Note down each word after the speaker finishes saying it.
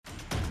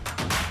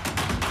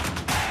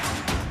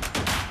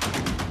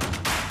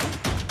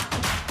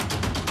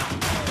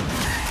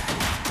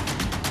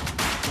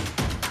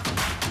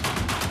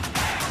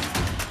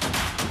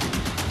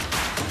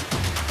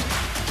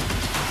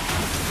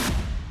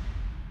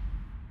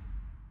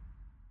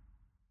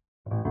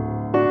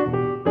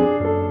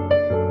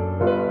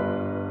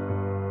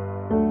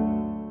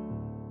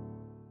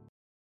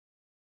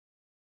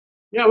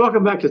Yeah,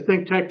 welcome back to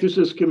Think Tech. This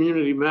is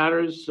Community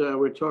Matters.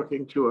 We're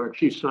talking to our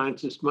chief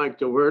scientist, Mike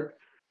DeWert,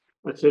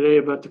 today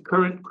about the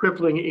current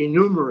crippling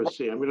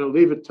innumeracy. I'm going to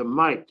leave it to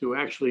Mike to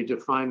actually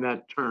define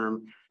that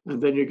term,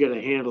 and then you get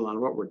a handle on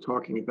what we're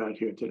talking about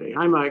here today.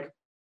 Hi, Mike.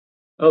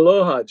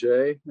 Aloha,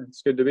 Jay.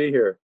 It's good to be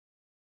here.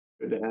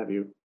 Good to have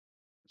you. Thank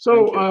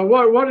So, you.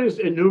 what is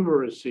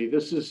innumeracy?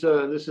 This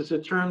is a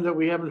term that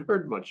we haven't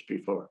heard much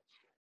before.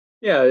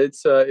 Yeah,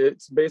 it's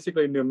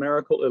basically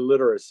numerical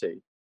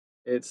illiteracy.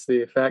 It's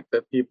the fact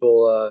that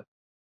people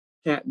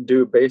can't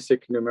do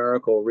basic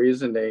numerical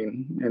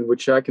reasoning, and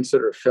which I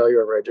consider a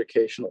failure of our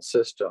educational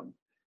system.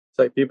 It's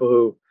like people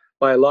who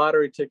buy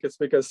lottery tickets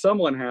because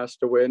someone has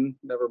to win.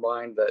 Never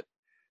mind that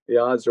the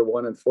odds are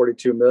 1 in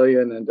 42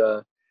 million, and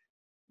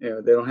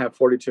they don't have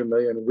 42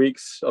 million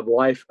weeks of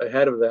life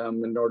ahead of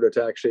them in order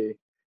to actually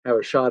have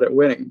a shot at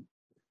winning.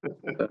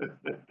 So,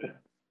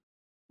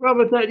 Well,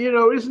 but that,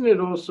 isn't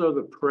it also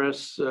the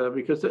press?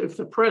 Because if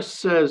the press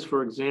says,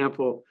 for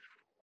example,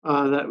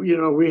 that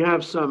we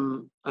have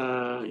some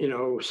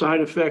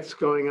side effects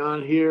going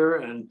on here,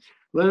 and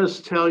let us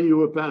tell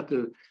you about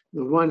the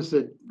ones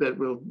that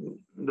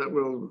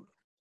will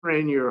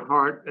strain your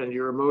heart and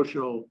your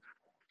emotional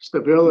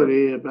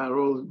stability, about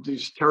all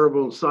these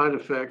terrible side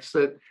effects,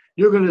 that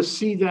you're going to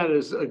see that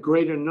as a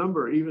greater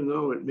number, even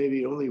though it may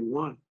be only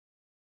one.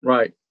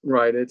 right,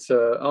 right. It's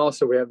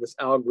also we have this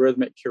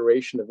algorithmic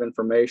curation of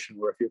information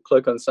where if you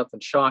click on something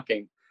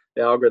shocking,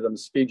 the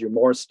algorithms feed you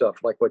more stuff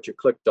like what you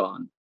clicked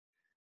on.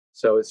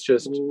 So it's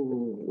just,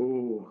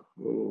 Ooh,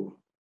 ooh, ooh.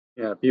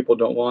 yeah, people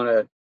don't want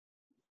to.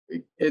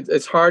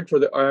 It's hard for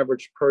the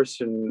average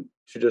person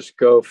to just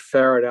go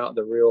ferret out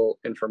the real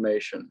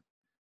information,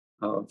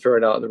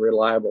 ferret out the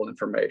reliable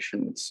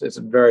information. It's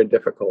very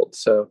difficult.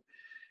 So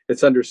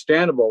it's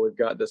understandable we've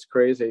got this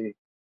crazy,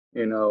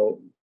 you know,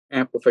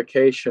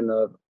 amplification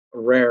of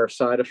rare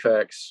side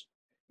effects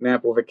and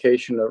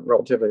amplification of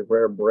relatively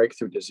rare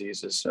breakthrough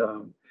diseases.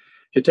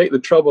 If you take the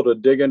trouble to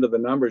dig into the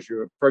numbers,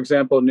 for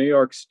example, New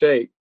York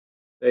State,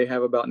 they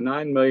have about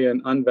 9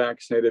 million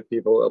unvaccinated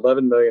people,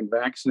 11 million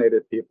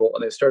vaccinated people,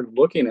 and they started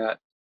looking at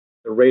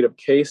the rate of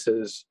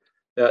cases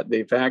that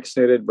the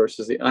vaccinated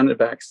versus the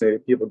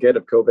unvaccinated people get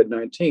of COVID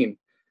 19.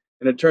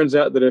 And it turns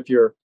out that if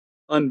you're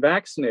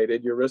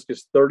unvaccinated, your risk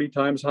is 30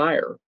 times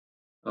higher,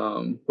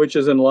 which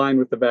is in line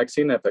with the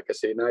vaccine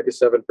efficacy,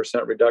 97%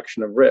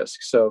 reduction of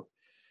risk. So,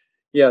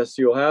 yes,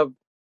 you'll have,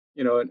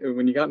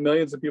 when you got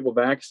millions of people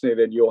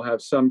vaccinated, you'll have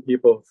some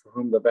people for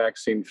whom the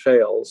vaccine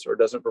fails or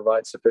doesn't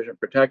provide sufficient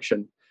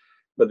protection.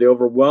 But the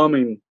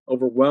overwhelming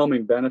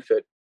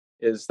benefit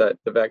is that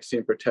the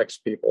vaccine protects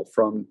people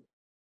from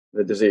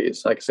the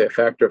disease. Like I say, a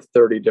factor of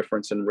 30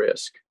 difference in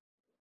risk.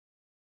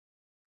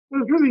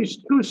 There's really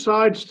two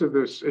sides to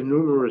this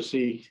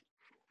innumeracy.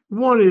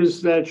 One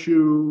is that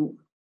you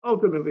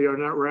ultimately are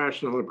not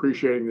rational in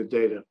appreciating the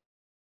data,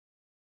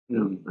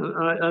 Mm,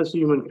 as a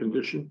human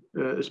condition,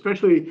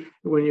 especially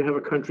when you have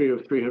a country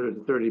of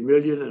 330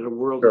 million and a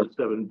world sure. of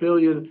 7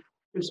 billion.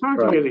 It's hard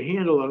to Right. get a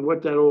handle on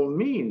what that all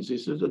means.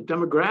 This is the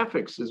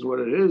demographics, is what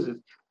it is.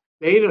 It's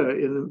data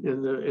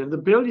in the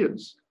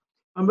billions.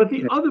 But the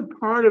Yeah. other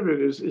part of it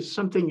is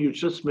something you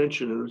just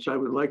mentioned, and which I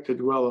would like to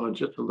dwell on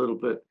just a little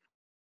bit,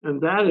 and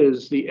that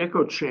is the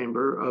echo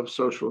chamber of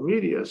social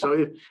media.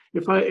 So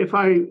if I'm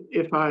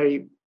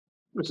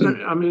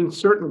in a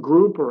certain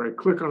group, or I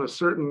click on a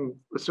certain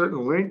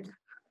link,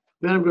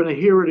 then I'm going to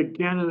hear it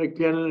again and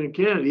again and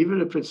again, even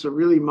if it's a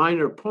really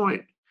minor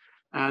point.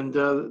 And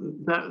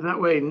that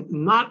way,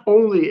 not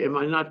only am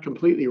I not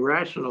completely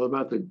rational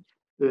about the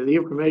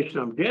information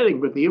I'm getting,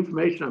 but the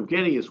information I'm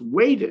getting is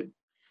weighted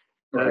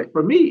Right.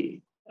 for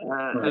me.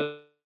 Right. And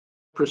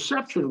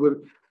perception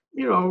would,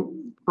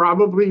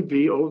 probably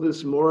be, oh,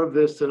 there's more of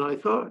this than I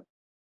thought.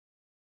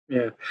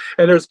 Yeah.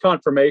 And there's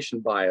confirmation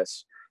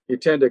bias. You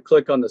tend to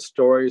click on the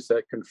stories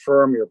that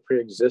confirm your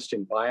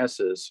pre-existing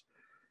biases.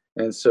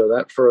 And so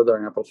that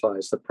further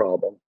amplifies the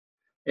problem.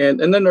 And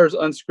then there's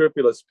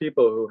unscrupulous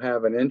people who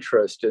have an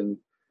interest in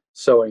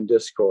sowing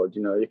discord.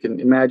 You can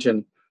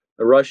imagine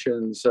the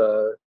Russians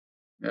uh,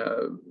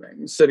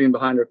 sitting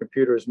behind their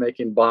computers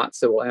making bots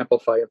that will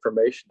amplify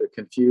information to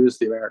confuse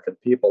the American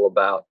people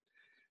about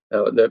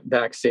the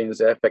vaccines,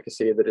 the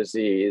efficacy of the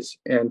disease,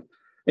 and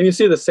you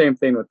see the same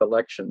thing with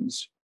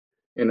elections.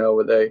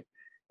 With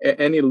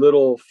any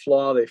little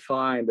flaw they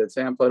find that's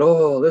amplified.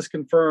 Oh, this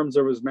confirms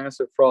there was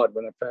massive fraud,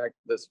 when in fact,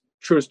 this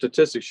true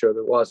statistics show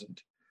there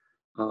wasn't.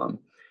 Um,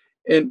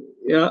 and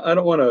I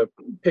don't want to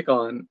pick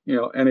on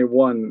any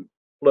one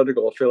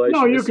political No,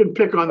 affiliation. you This is can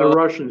pick on the uh,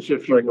 Russians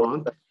if you political.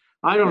 want.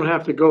 I don't Yeah,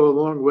 have to go a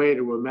long way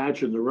to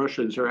imagine the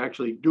Russians are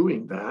actually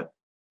doing that.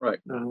 right,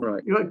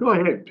 right. Go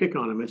ahead, pick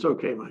on them. It's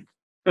okay, Mike.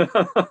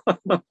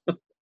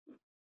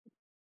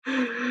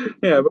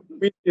 Yeah, but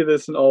we see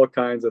this in all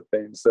kinds of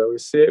things. So we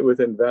see it with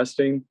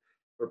investing,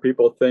 where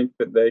people think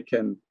that they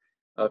can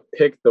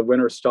pick the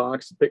winner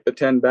stocks, pick the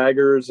 10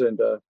 baggers, and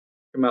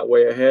come out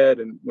way ahead.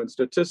 And when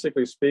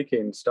statistically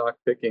speaking, stock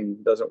picking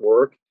doesn't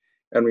work,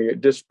 and when you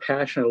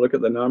dispassionately look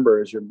at the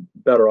numbers, you're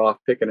better off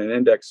picking an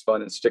index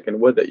fund and sticking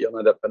with it. You'll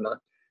end up in the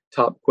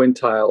top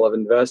quintile of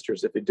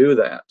investors if you do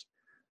that.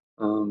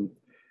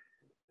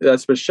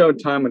 That's been shown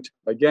time and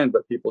time again,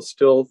 but people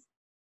still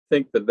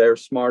think that they're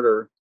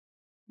smarter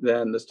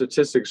than the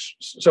statistics.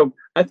 So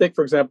I think,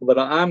 for example, that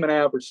I'm an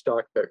average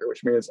stock picker,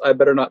 which means I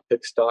better not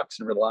pick stocks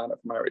and rely on it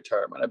for my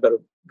retirement. I better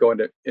go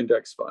into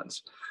index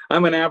funds.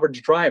 I'm an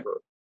average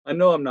driver. I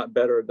know I'm not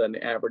better than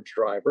the average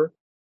driver,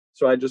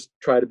 so I just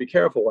try to be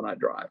careful when I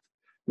drive.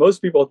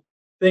 Most people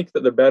think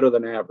that they're better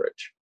than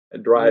average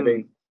at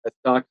driving, at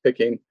stock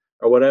picking,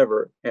 or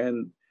whatever,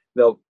 and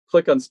they'll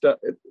click on stuff,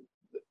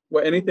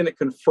 anything that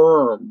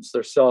confirms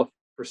their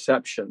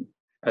self-perception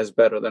as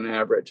better than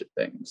average at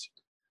things.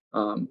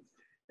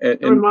 It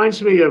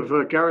reminds me of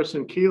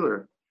Garrison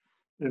Keillor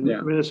in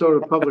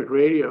Minnesota Public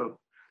Radio,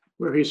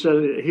 where he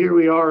said, here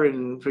we are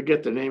in,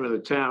 forget the name of the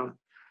town,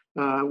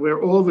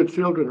 where all the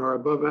children are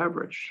above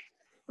average.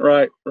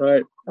 Right.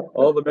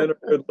 All the men are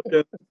good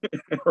looking.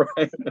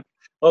 Right.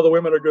 All the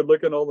women are good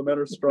looking. All the men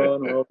are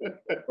strong or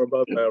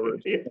above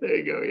average. Yeah, there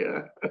you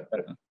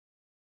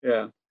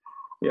go.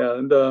 Yeah.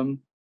 And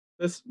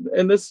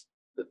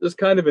this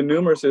kind of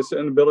enumerates this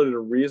inability to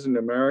reason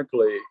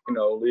numerically,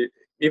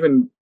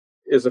 even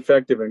is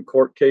effective in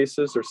court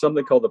cases. There's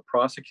something called the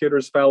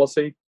prosecutor's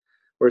fallacy,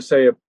 where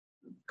say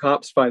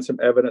cops find some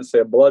evidence, say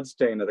a blood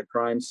stain at a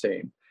crime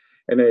scene,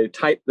 and they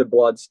type the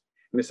bloods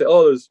and they say,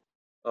 oh, there's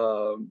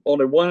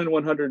only 1 in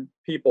 100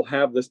 people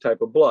have this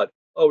type of blood.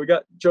 Oh, we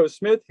got Joe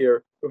Smith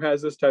here who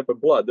has this type of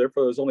blood.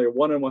 Therefore, there's only a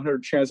 1 in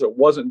 100 chance it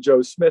wasn't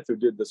Joe Smith who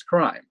did this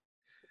crime.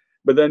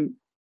 But then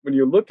when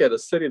you look at a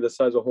city the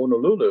size of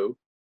Honolulu,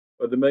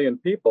 with 1 million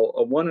people,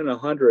 a 1 in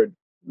 100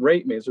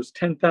 rate means there's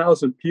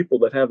 10,000 people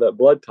that have that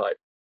blood type.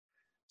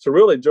 So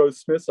really, Joe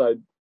Smith's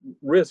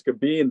risk of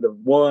being the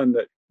one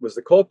that was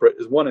the culprit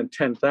is 1 in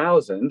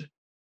 10,000,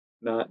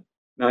 not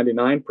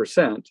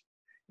 99%.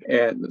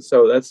 And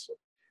so that's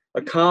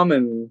a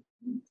common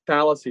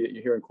fallacy that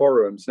you hear in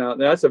courtrooms. Now,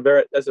 that's an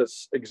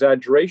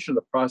exaggeration of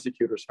the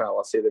prosecutor's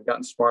fallacy. They've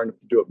gotten smart enough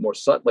to do it more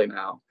subtly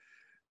now,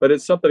 but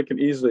it's something that can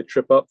easily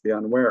trip up the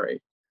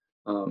unwary.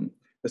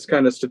 This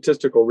kind of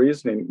statistical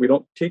reasoning, we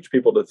don't teach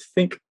people to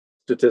think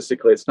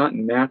statistically. It's not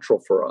natural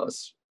for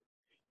us.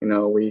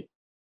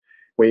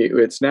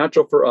 It's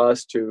natural for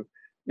us to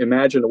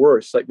imagine the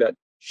worst, like that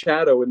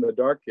shadow in the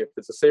dark. If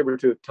it's a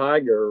saber-toothed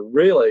tiger,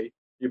 really,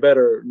 you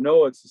better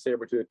know it's a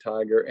saber-toothed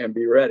tiger and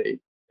be ready.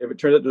 If it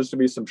turns out just to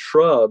be some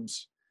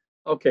shrubs,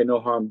 okay,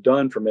 no harm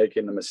done for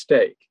making a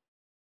mistake.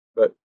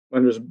 But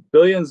when there's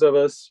billions of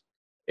us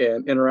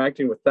and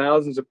interacting with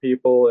thousands of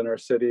people in our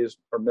cities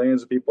or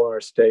millions of people in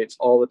our states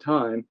all the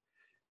time,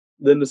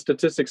 then the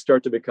statistics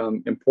start to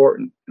become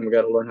important, and we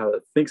got to learn how to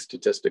think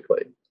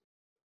statistically.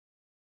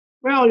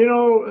 Well,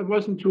 it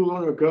wasn't too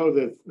long ago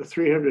that the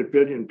 300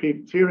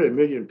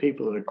 million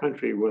people in a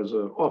country was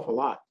an awful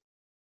lot.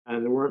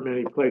 And there weren't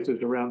many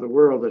places around the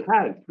world that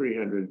had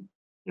 300.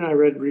 I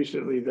read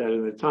recently that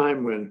in the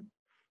time when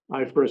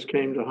I first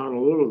came to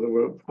Honolulu, there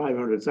were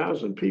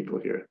 500,000 people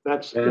here.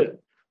 That's it,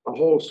 the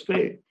whole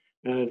state.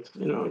 And it's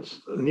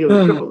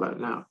nearly triple that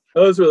now.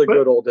 Those were the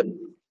good old days.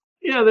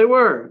 Yeah, they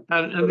were.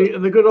 And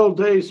the good old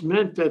days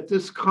meant that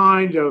this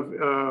kind of,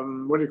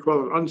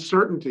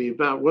 uncertainty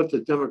about what the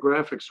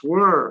demographics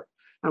were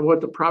and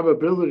what the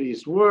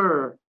probabilities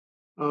were,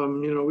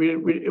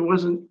 it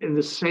wasn't in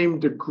the same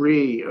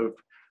degree of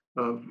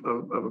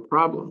a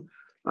problem.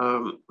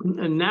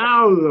 And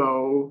now,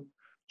 though,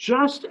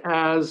 just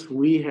as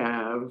we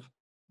have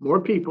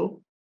more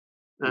people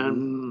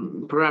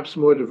and perhaps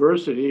more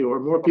diversity or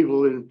more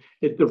people in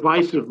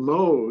divisive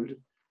mode,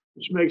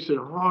 which makes it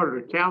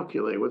harder to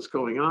calculate what's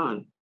going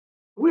on,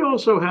 we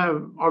also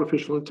have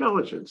artificial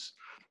intelligence,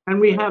 and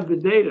we have the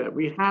data,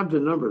 we have the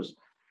numbers.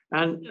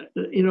 And,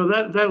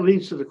 that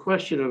leads to the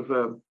question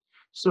of,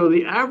 so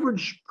the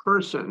average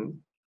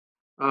person,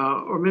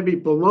 or maybe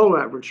below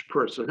average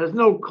person, has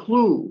no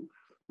clue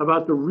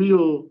about the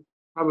real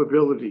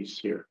probabilities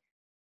here.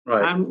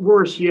 Right. And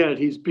worse yet,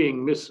 he's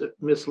being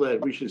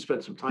misled. We should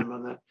spend some time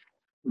on that.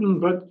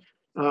 But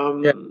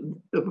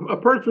a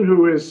person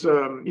who is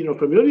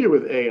familiar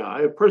with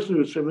AI, a person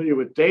who's familiar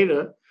with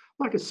data,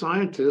 like a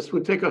scientist,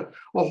 would take a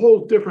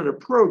whole different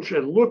approach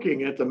at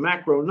looking at the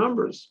macro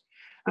numbers.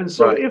 And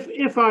so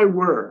if I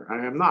were,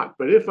 I am not,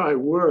 but if I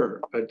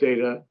were a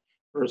data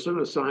person,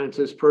 a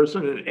scientist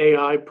person, an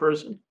AI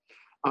person,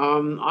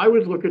 I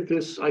would look at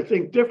this, I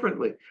think,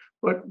 differently.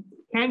 But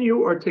can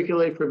you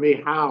articulate for me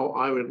how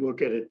I would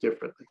look at it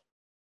differently?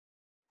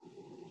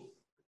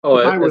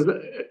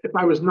 If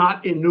I was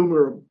not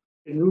numeracy.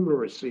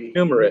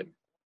 Enumerate.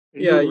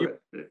 Yeah,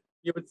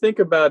 you would think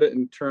about it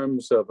in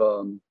terms of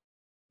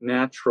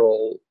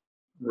natural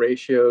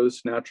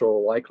ratios,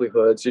 natural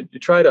likelihoods. You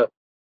try to.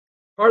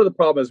 Part of the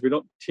problem is we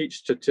don't teach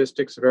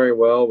statistics very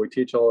well. We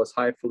teach all this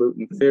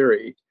highfalutin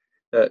theory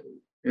that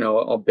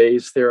all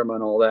Bayes' theorem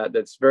and all that.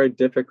 That's very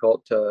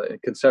difficult to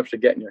conceptually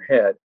get in your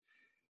head.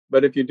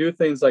 But if you do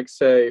things like,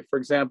 say, for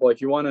example, if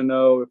you want to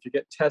know if you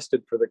get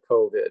tested for the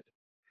COVID,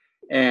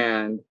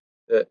 and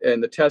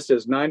the test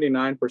is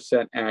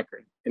 99%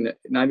 accurate, and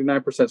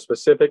 99%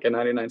 specific and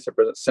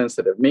 99%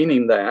 sensitive,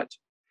 meaning that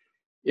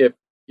if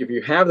if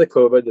you have the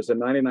COVID, there's a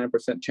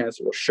 99% chance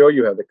it will show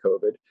you have the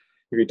COVID.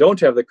 If you don't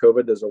have the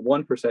COVID, there's a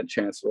 1%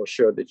 chance it will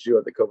show that you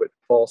have the COVID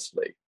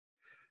falsely.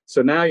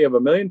 So now you have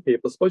 1 million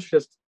people. Suppose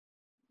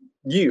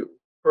you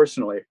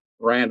personally,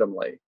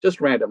 randomly,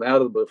 just random, out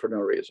of the blue for no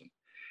reason,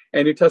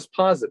 and you test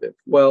positive.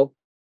 Well,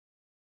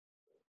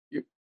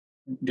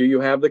 do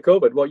you have the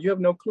COVID? Well, you have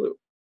no clue.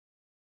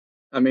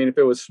 I mean, if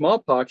it was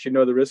smallpox, you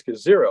know the risk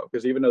is zero,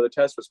 because even though the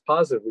test was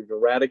positive, we've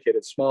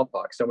eradicated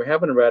smallpox and we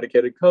haven't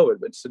eradicated COVID.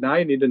 But so now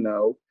you need to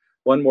know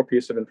one more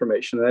piece of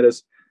information. That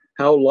is,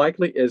 how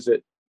likely is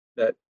it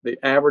that the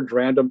average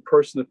random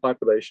person in the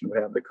population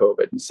would have the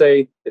COVID? And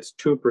say it's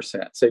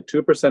 2%. Say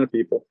 2% of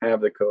people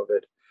have the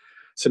COVID.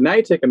 So now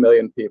you take 1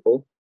 million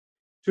people,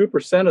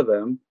 2% of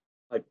them,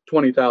 like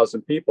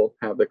 20,000 people,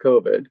 have the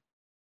COVID.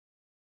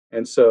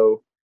 And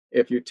so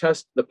if you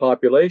test the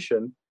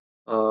population,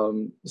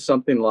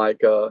 something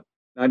like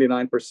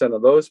 99%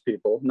 of those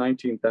people,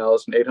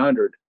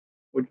 19,800,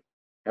 would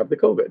have the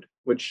COVID,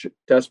 which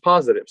test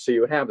positive. So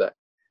you have that.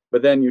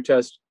 But then you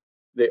test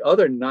the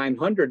other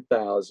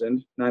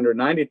 900,000,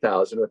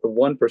 990,000 with a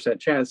 1%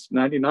 chance,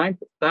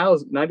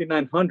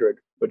 9,900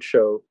 would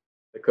show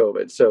the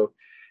COVID. So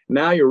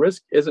now your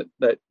risk isn't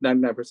that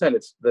 99%,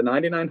 it's the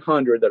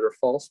 9,900 that are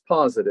false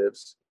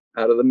positives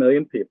out of the 1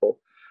 million people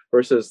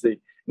versus the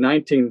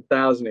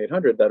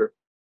 19,800 that are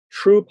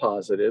true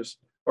positives,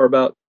 are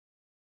about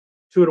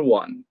 2 to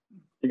 1.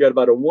 You got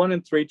about a 1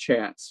 in 3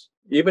 chance.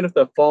 Even if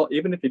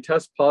you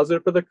test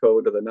positive for the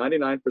COVID, or the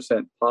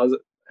 99%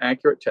 positive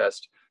accurate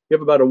test, you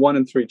have about a 1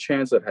 in 3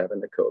 chance of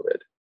having the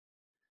COVID.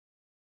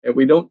 And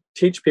we don't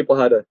teach people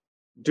how to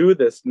do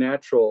this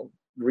natural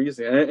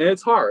reasoning, and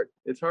it's hard.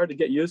 It's hard to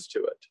get used to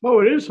it.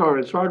 Oh, it is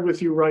hard. It's hard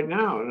with you right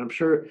now, and I'm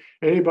sure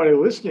anybody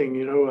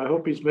listening, I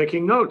hope he's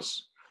making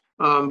notes.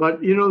 But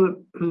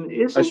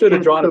I should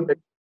have drawn a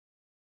picture.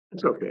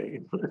 It's okay.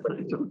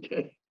 It's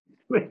okay.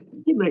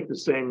 You make the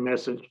same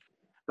message.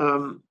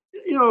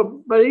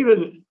 But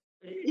even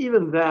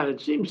that,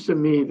 it seems to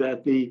me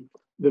that the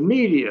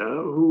media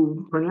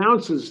who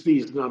pronounces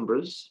these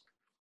numbers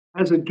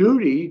has a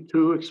duty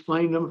to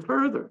explain them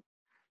further.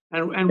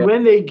 And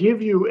when they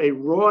give you a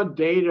raw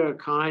data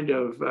kind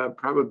of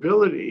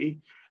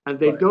probability, and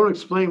they don't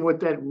explain what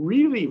that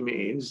really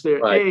means,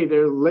 A,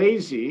 they're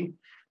lazy,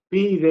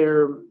 B,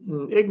 they're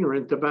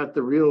ignorant about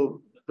the real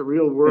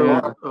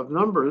world of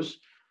numbers,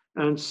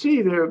 and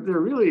C, they're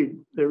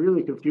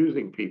really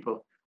confusing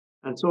people.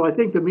 And so I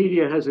think the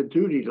media has a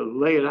duty to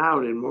lay it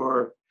out in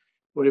more,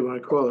 what do you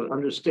want to call it,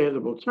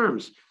 understandable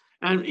terms.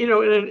 And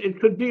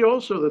it could be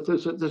also that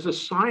there's a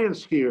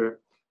science here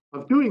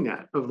of doing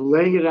that, of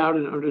laying it out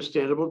in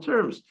understandable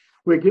terms.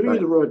 We're giving you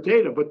the raw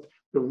data, but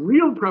the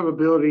real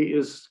probability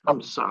is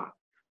COMSA,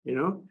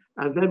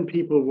 and then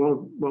people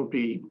won't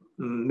be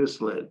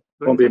misled.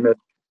 Won't be misled.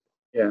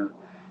 Yeah,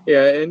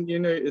 and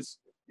it's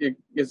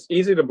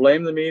easy to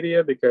blame the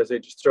media because they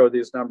just throw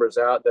these numbers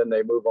out, then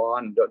they move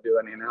on and don't do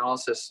any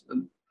analysis.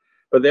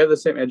 But they have the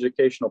same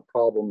educational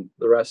problem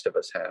the rest of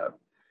us have.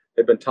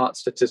 They've been taught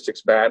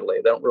statistics badly.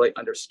 They don't really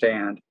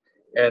understand,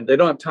 and they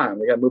don't have time.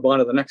 They got to move on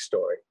to the next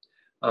story.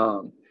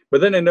 But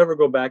then they never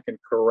go back and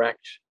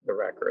correct the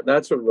record.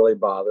 That's what really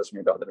bothers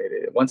me about the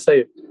media. Once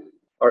they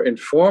are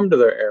informed of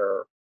their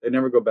error, they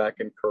never go back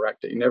and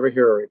correct it. You never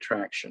hear a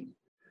retraction.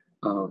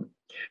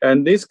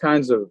 And this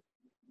kind of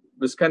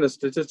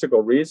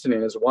statistical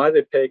reasoning is why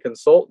they pay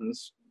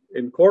consultants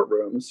in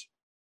courtrooms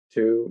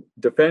to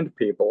defend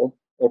people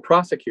or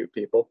prosecute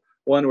people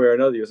one way or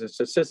another using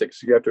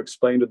statistics. You have to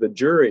explain to the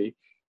jury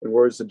in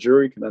words the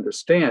jury can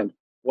understand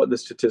what the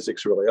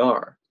statistics really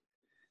are.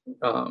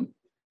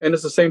 And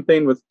it's the same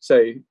thing with,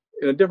 say,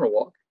 in a different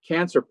walk,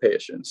 cancer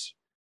patients.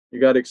 You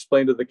got to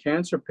explain to the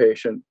cancer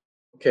patient,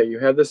 okay, you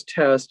have this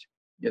test,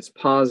 it's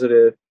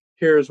positive,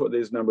 here's what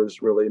these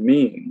numbers really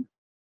mean.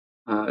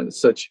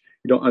 Such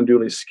you don't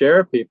unduly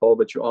scare people,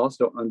 but you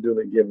also don't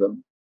unduly give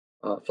them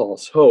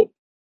false hope.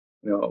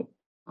 It's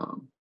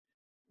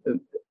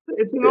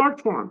an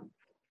art form.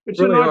 It's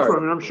really an art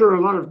form, and I'm sure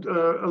a lot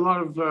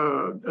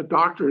of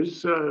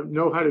doctors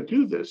know how to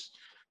do this.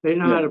 They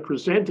know how to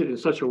present it in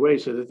such a way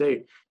so that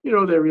they're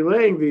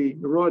relaying the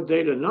raw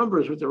data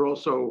numbers, but they're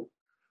also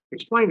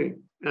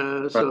explaining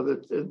so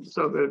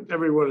that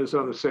everyone is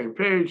on the same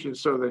page, and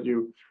so that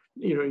you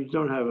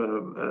don't have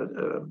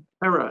a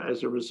error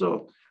as a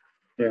result.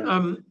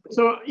 Yeah.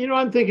 So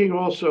I'm thinking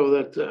also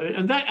that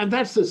and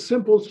that's the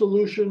simple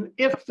solution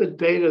if the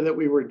data that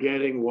we were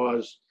getting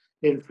was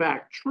in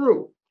fact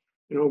true.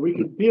 We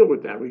could deal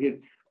with that. We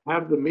could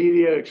have the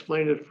media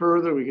explain it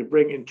further. We could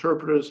bring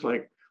interpreters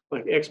like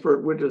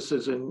expert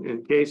witnesses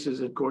in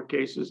court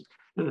cases,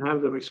 and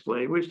have them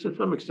explain, which to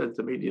some extent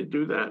the media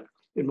do that,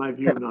 in my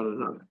view, not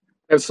enough.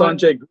 Have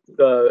Sanjay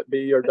be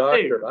your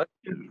doctor, right?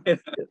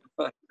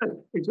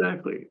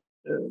 Exactly.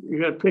 You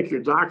got to pick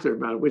your doctor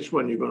about which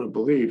one you're going to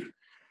believe.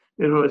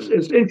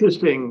 It's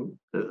interesting.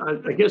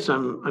 I guess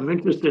I'm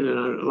interested in,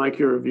 I like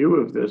your view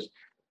of this,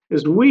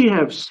 is we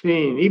have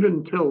seen,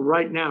 even till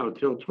right now,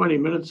 till 20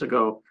 minutes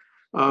ago,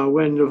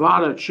 when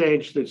Nevada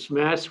changed its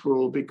mask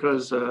rule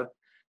because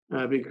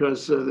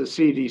because the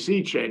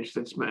CDC changed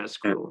its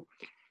mask Yeah. rule.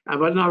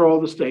 But not all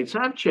the states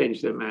have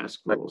changed their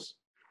mask Right. rules.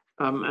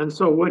 And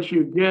so what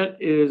you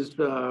get is,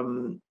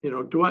 do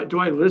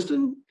I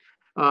listen?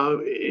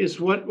 Is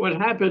what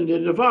happened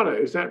in Nevada,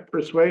 is that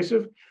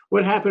persuasive?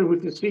 What happened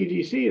with the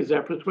CDC, is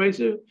that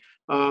persuasive?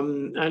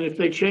 And if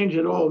they change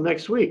it all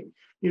next week,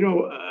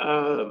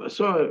 I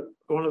saw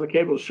one of the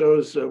cable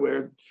shows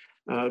where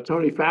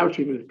Tony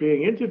Fauci was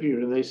being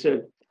interviewed, and they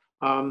said,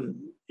 now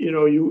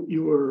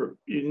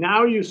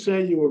you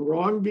say you were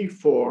wrong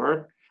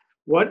before.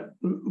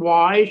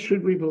 Why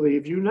should we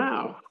believe you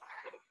now?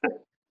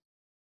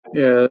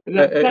 Yeah. And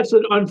that's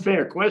an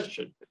unfair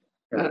question.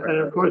 Yeah, And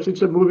of course,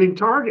 it's a moving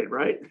target,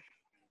 right?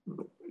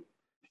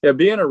 yeah,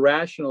 being a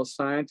rational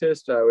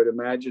scientist, I would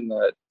imagine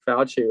that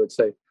Fauci would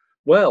say,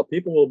 well,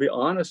 people will be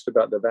honest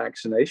about their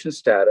vaccination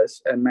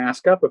status and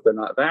mask up if they're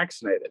not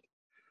vaccinated.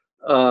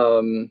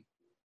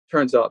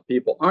 Turns out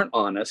people aren't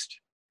honest.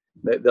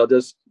 They'll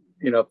just,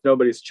 if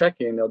nobody's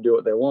checking, they'll do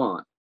what they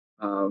want.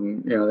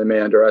 They may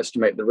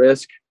underestimate the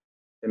risk.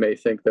 They may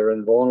think they're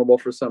invulnerable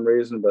for some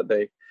reason,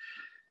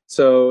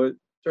 so it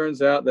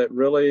turns out that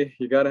really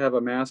you got to have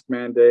a mask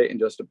mandate and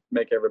just to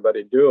make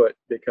everybody do it,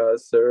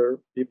 because there are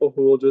people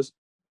who will just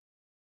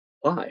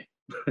lie.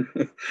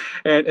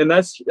 and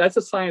that's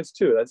a science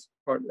too. That's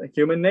part of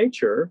human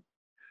nature.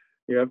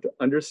 You have to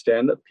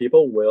understand that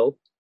people will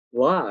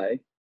lie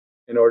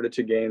in order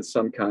to gain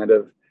some kind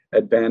of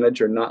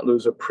advantage or not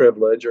lose a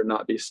privilege or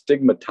not be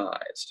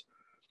stigmatized.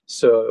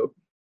 So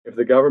if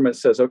the government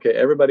says, okay,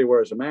 everybody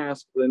wears a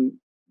mask, then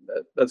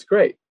that's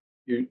great.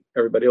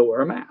 Everybody will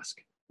wear a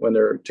mask when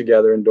they're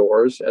together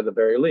indoors at the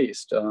very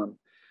least.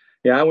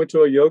 I went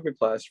to a yoga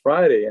class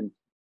Friday, and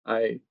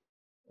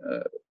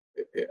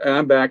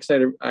I'm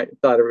vaccinated. I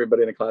thought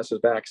everybody in the class was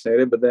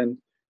vaccinated, but then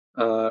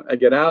I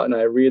get out and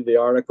I read the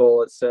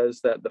article. It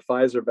says that the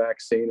Pfizer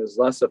vaccine is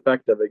less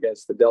effective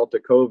against the Delta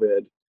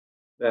COVID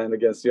than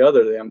against the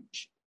other.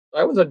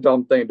 That was a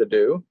dumb thing to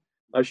do.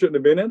 I shouldn't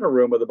have been in a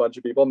room with a bunch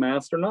of people,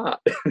 masked or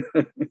not.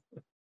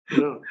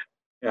 No.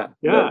 Yeah.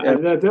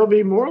 And there'll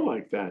be more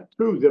like that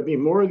too. There'll be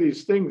more of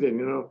these things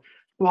that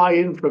fly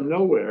in from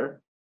nowhere.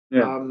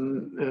 Yeah.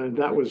 And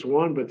that was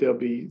one, but there'll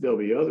be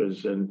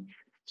others, and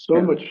so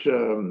Yeah. much.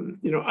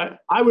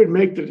 I would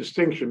make the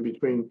distinction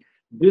between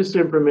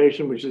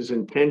disinformation, which is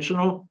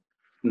intentional,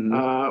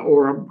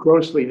 or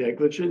grossly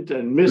negligent,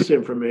 and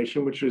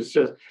misinformation, which is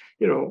just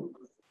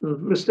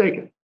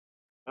mistaken,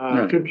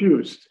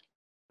 confused.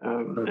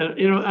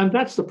 And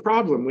that's the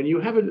problem when you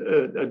have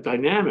a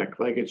dynamic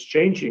like it's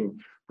changing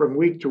from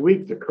week to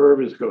week. The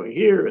curve is going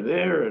here and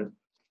there, and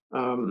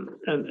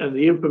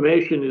the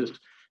information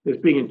is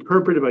being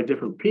interpreted by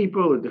different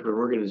people and different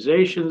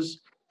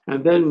organizations.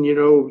 And then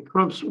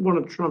one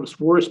of Trump's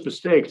worst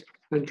mistakes,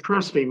 and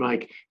trust me,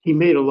 Mike, he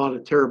made a lot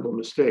of terrible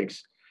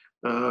mistakes.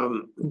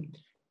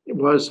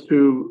 Was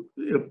to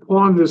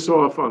pawn this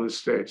off on the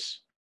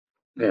states.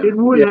 Yeah. It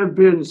would have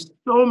been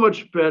so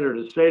much better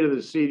to say to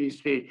the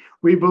CDC,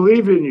 we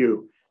believe in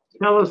you.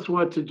 Tell us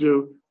what to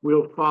do.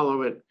 We'll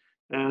follow it.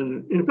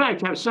 And in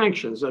fact, have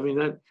sanctions. I mean,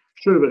 that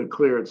should have been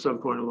clear at some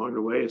point along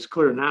the way. It's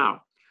clear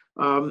now.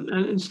 And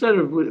instead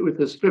of with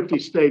this 50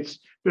 states,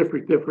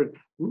 50 different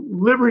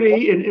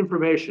liberty in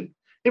information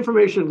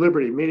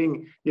liberty,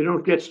 meaning you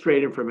don't get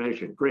straight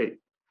information. Great.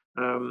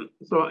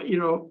 So,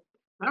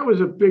 that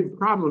was a big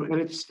problem.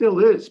 And it still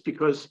is,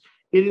 because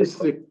it is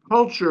the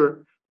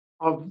culture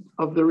of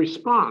the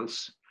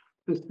response.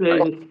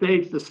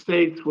 The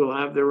states will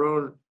have their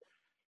own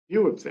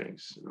view of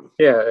things.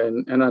 Yeah,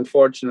 and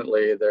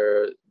unfortunately,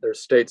 there are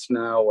states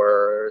now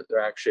where they're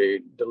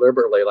actually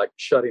deliberately like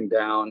shutting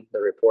down the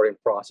reporting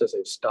process.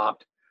 They've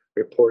stopped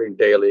reporting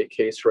daily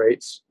case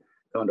rates,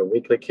 going to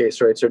weekly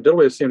case rates. They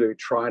deliberately seem to be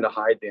trying to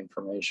hide the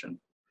information,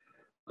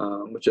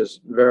 which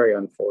is very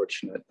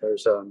unfortunate.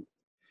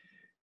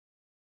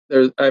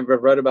 I've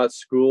read about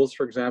schools,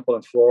 for example,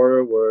 in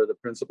Florida, where the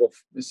principal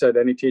said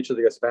any teacher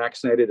that gets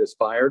vaccinated is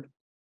fired.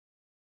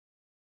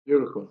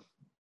 Beautiful.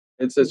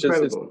 It's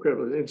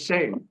incredible,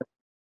 insane.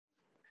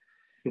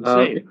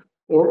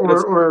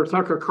 Or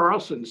Tucker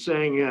Carlson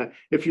saying,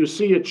 if you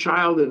see a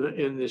child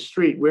in the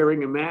street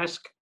wearing a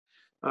mask,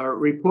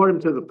 report him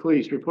to the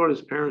police. Report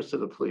his parents to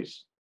the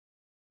police.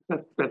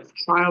 That's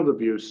child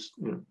abuse.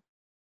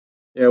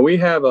 Yeah, we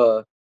have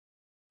a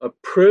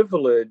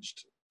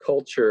privileged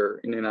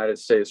culture in the United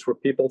States where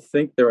people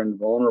think they're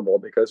invulnerable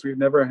because we've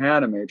never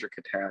had a major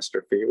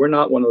catastrophe. We're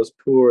not one of those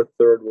poor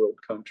third world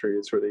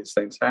countries where these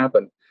things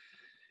happen.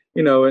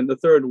 In the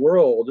third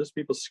world, there's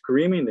people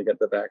screaming to get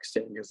the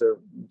vaccine because they're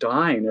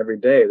dying every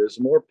day.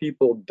 There's more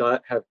people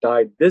have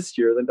died this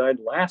year than died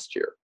last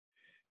year.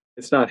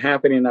 It's not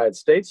happening in the United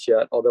States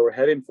yet, although we're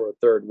heading for a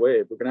third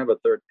wave. We're going to have a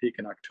third peak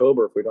in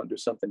October if we don't do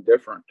something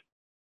different.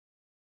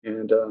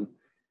 And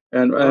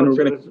we're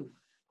going to.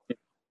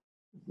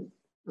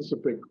 That's a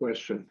big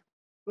question.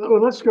 Well,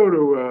 let's go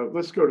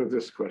to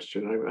this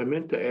question. I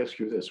meant to ask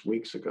you this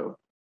weeks ago.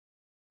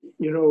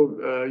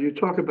 You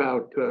talk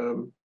about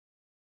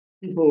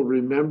people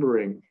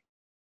remembering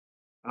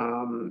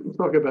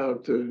Talk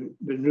about the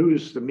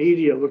news, the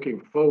media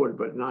looking forward,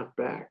 but not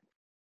back.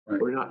 Right.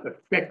 We're not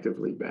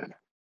effectively back.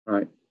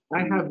 Right.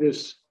 I have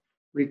this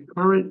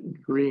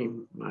recurrent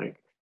dream,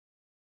 Mike,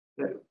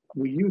 that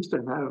we used to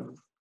have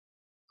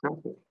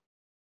traffic.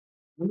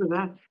 Remember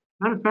that?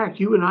 Matter of fact,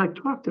 you and I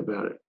talked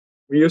about it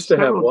We used to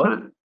have several what?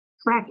 times.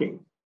 Tracking.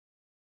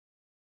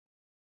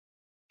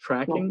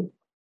 Tracking?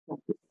 I'm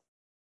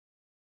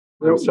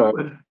Well,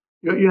 sorry.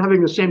 you're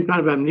having the same kind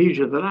of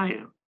amnesia that I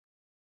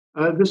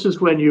am. This is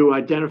when you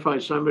identify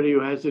somebody who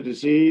has the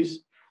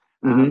disease,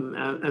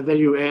 Mhm. and then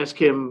you ask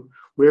him,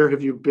 where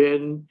have you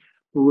been?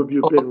 Who have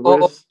you been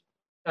Oh, with?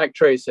 contact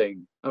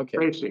tracing. Okay.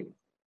 Tracing,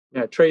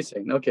 Yeah,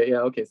 tracing. Okay.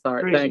 Yeah. Okay.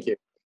 Sorry. Thank tracing. you.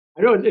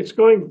 I know it's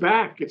going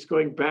back. It's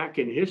going back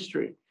in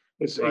history.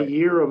 It's a Right.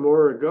 year or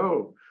more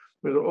ago,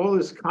 with all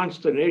this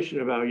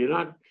consternation about you're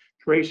not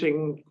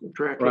tracing,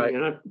 tracking, Right.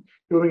 you're not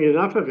doing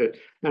enough of it.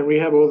 And we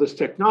have all this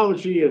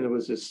technology, and there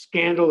was this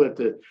scandal at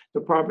the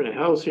Department of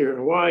Health here in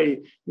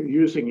Hawaii. You're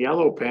using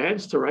yellow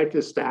pads to write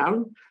this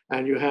down,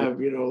 and you have,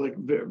 like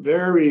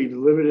very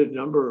limited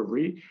number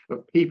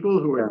of people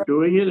who Yeah. are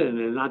doing it, and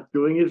they're not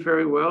doing it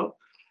very well.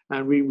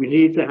 And we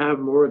need to have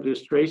more of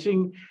this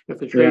tracing. You have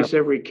to Yeah. trace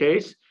every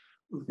case.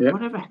 Yeah.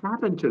 Whatever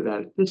happened to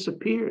that? It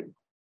disappeared.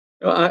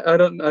 I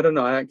don't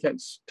know. I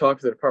can't talk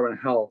to the Department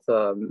of Health,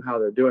 how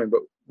they're doing,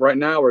 but right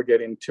now we're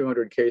getting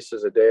 200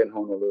 cases a day in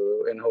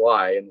Honolulu, in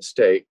Hawaii, in the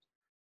state.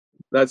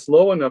 That's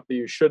low enough that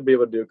you should be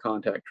able to do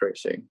contact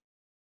tracing.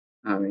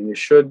 I mean, you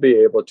should be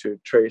able to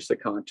trace the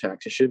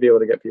contacts. You should be able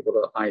to get people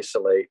to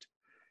isolate,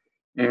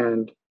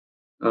 and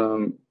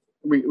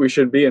we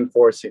should be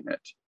enforcing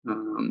it.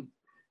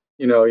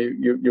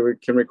 You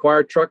can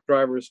require truck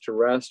drivers to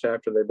rest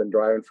after they've been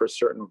driving for a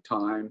certain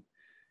time.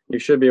 You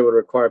should be able to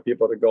require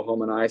people to go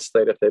home and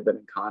isolate if they've been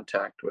in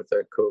contact with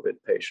a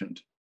COVID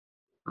patient.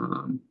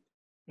 How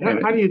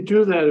do you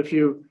do that if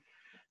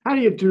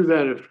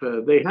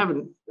they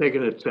haven't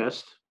taken a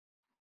test,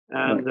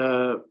 and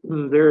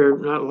they're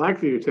not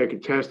likely to take a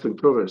test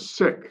until they're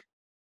sick?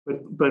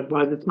 But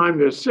by the time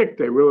they're sick,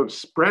 they will have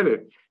spread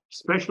it,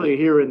 especially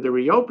here in the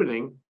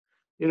reopening,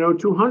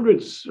 to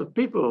hundreds of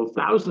people,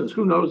 thousands,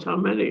 who knows how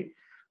many.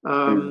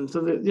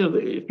 So that,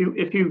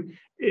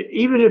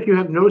 even if you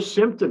have no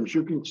symptoms,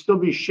 you can still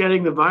be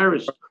shedding the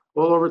virus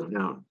all over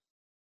town.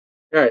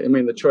 Yeah, I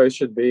mean, the choice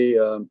should be,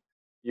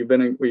 we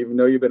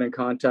know you've been in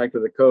contact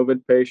with a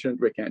COVID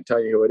patient. We can't tell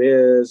you who it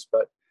is,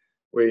 but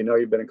we know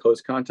you've been in close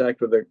contact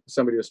with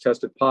somebody who's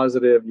tested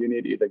positive. You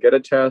need to either get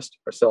a test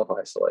or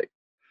self-isolate.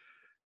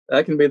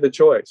 That can be the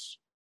choice.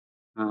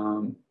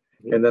 And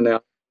then they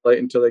isolate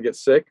until they get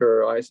sick,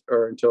 or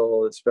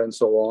until it's been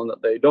so long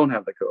that they don't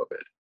have the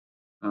COVID.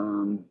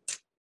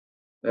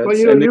 Well,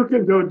 you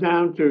can go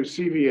down to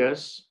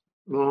CVS,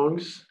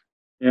 Long's,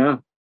 yeah,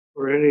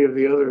 or any of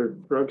the other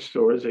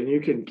drugstores, and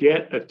you can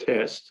get a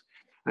test,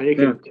 and you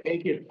can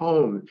take it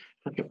home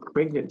like a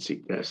pregnancy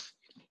test.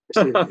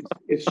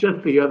 It's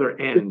just the other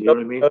end, you know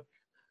what I mean?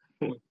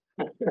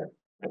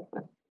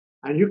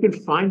 And you can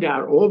find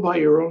out all by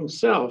your own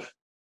self,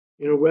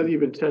 whether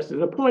you've been tested.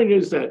 The point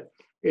is that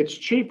it's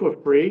cheap or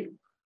free,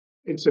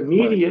 it's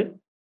immediate,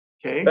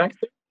 okay?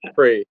 Vaccine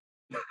free.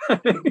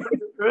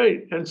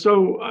 Right. And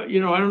so, I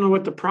don't know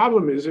what the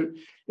problem is.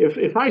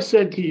 If I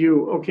said to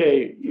you,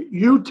 okay,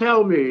 you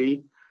tell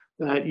me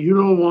that you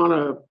don't want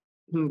to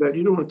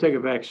take a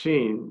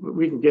vaccine,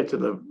 we can get to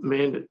the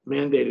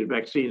mandated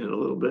vaccine in a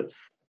little bit.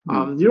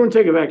 You don't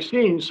take a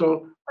vaccine,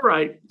 so all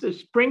right,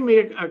 just bring me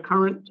a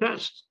current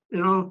test,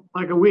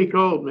 like a week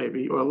old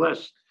maybe or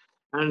less,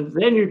 and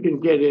then you can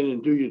get in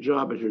and do your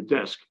job at your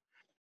desk.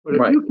 But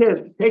if you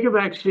can't take a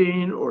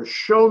vaccine or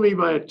show me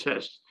by a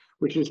test,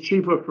 which is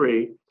cheap or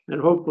free, and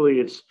hopefully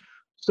it's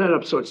set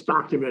up so it's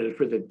documented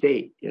for the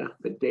date,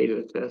 the date of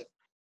the test,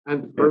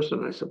 and the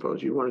person, I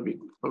suppose, you want to be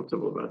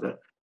comfortable about that.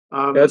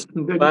 That's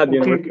glad the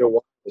University of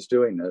Hawaii is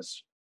doing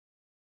this.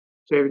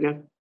 Say it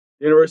again.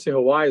 The University of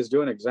Hawaii is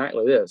doing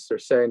exactly this. They're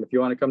saying if you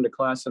want to come to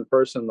class in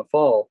person in the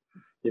fall,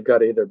 you've got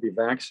to either be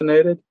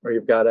vaccinated or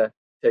you've got to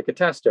take a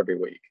test every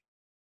week.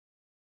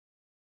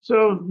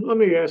 So let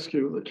me ask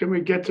you, can we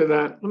get to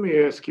that? Let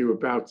me ask you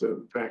about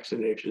the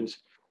vaccinations.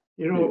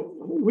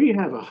 We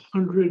have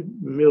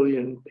 100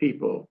 million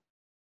people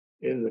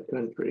in the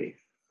country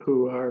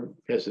who are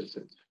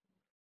hesitant.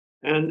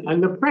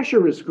 And the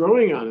pressure is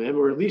growing on them,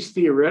 or at least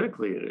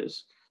theoretically it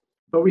is.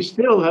 But we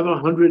still have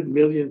 100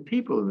 million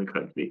people in the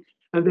country,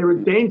 and they're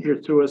a danger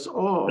to us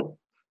all.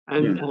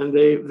 And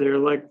they're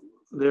like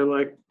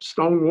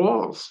stone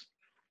walls.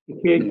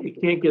 You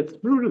can't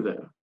get through to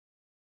them.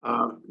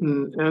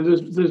 And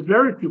there's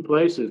very few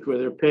places where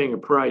they're paying a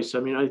price. I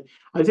mean,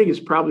 I think it's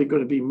probably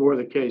going to be more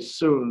the case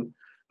soon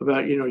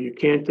about, you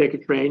can't take a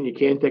train, you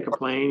can't take a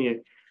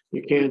plane,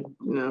 you can't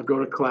go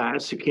to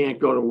class, you can't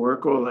go to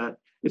work, all that.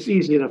 It's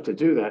easy enough to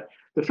do that.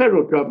 The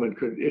federal government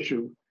could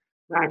issue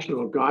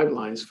national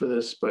guidelines for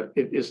this, but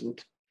it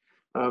isn't.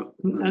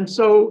 And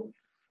so,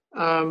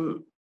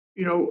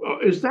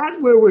 is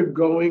that where we're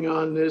going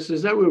on this?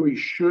 Is that where we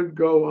should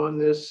go on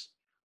this?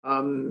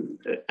 And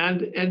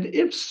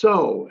if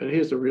so, and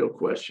here's the real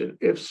question,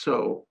 if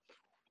so,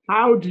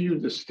 how do you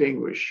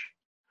distinguish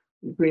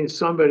between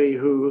somebody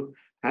who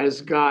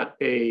has got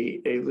a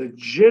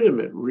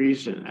legitimate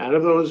reason out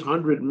of those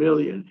 100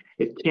 million?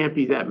 It can't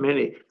be that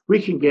many.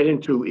 We can get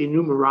into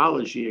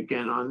enumerology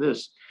again on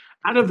this.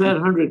 Out of that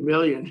 100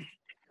 million,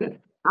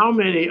 how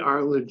many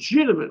are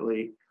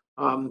legitimately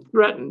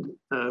threatened,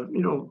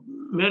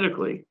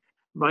 medically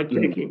by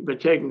Mhm.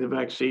 taking the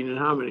vaccine, and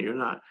how many are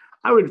not?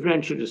 I would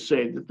venture to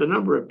say that the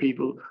number of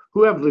people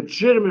who have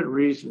legitimate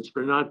reasons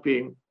for not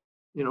being,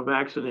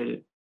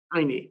 vaccinated,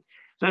 tiny.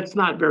 That's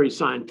not very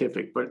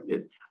scientific, but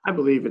I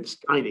believe it's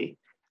tiny.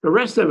 The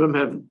rest of them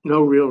have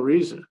no real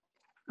reason.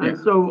 And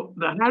Yeah. so,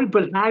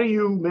 where do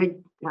you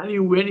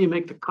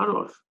make the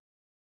cutoff?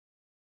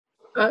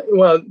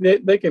 Well,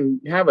 they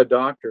can have a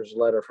doctor's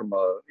letter from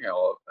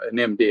an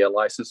MD, a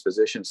licensed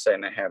physician,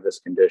 saying they have this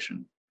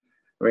condition.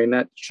 I mean,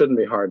 that shouldn't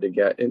be hard to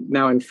get. And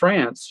now in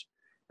France,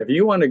 if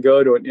you want to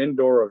go to an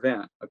indoor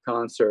event, a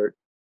concert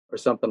or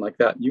something like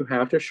that, you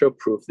have to show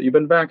proof that you've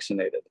been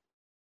vaccinated.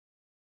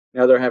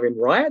 Now they're having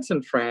riots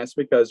in France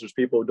because there's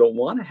people who don't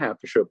want to have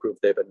to show proof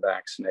they've been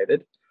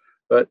vaccinated.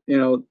 But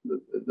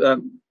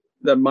that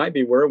that might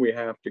be where we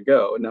have to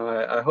go. Now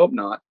I hope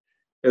not,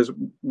 because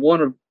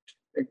one of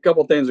a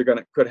couple things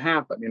could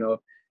happen.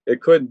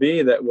 It could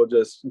be that we'll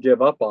just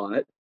give up on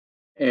it,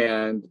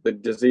 and the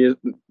disease,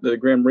 the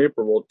Grim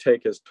Reaper, will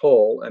take his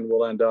toll, and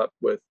we'll end up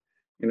with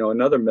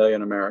another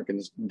million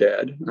Americans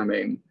dead. I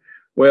mean,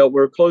 well,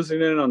 we're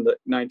closing in on the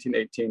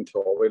 1918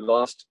 toll. We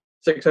lost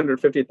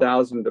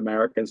 650,000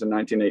 Americans in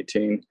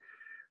 1918.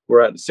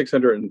 We're at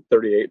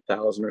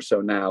 638,000 or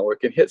so now. We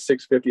can hit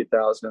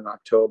 650,000 in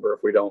October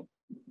if we don't,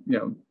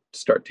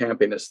 start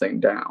tamping this thing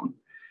down.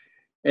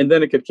 And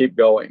then it could keep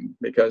going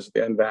because of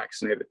the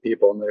unvaccinated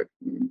people and the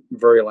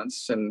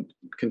virulence and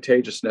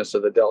contagiousness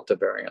of the Delta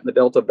variant. The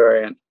Delta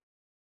variant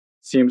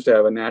seems to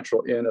have a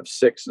natural N of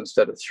 6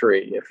 instead of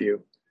 3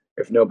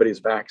 if nobody's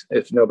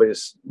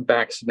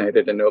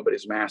vaccinated and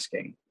nobody's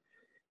masking.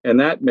 And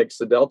that makes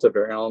the Delta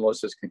variant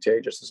almost as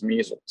contagious as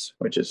measles,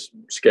 which is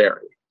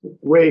scary.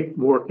 Way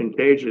more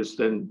contagious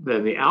than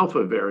the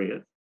Alpha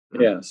variant.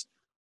 Yes.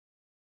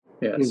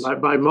 I mean, Yes.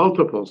 by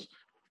multiples.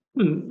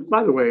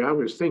 By the way, I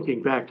was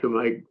thinking back to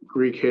my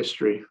Greek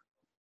history,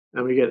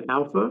 and we get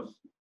Alpha,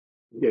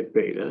 we get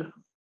Beta.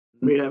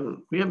 We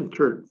haven't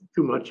heard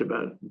too much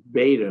about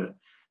Beta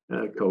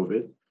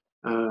COVID.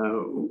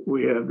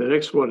 We have the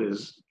next one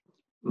is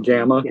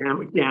Gamma.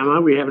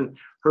 Gamma. We haven't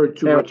heard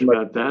too much Haven't much-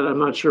 about that. I'm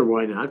not sure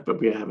why not, but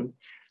we haven't.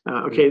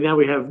 Okay, now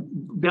we have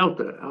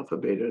Delta, Alpha,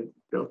 Beta,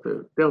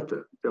 Delta,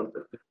 Delta,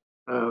 Delta.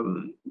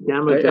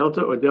 Gamma, Yeah,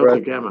 Delta, or Delta,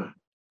 right. Gamma?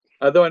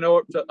 Although I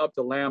know up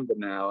to Lambda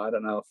now. I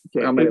don't know how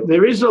Okay, many.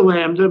 there is a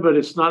Lambda, but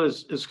it's not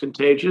as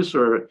contagious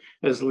or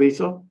as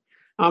lethal.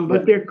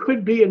 But Yeah. there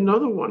could be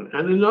another one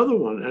and another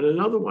one and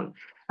another one.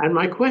 And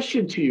my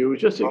question to you,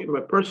 just my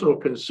personal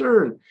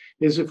concern,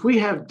 is if we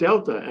have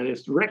Delta and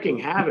it's wreaking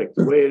havoc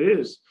the way it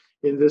is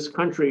in this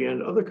country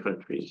and other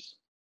countries,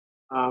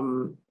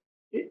 and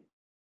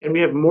we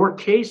have more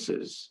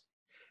cases,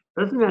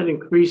 doesn't that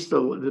increase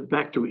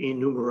back to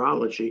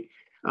enumerology?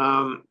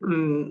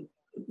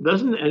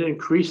 Doesn't it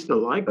increase the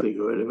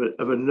likelihood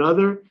of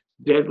another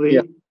deadly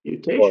Yeah.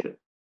 mutation?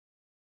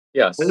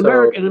 Yes. An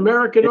So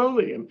American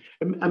only,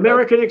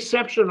 American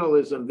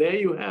exceptionalism. There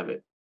you have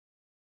it.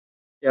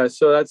 yeah,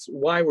 so that's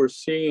why we're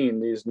seeing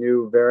these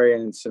new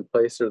variants in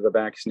places where the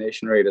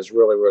vaccination rate is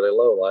really, really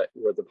low, like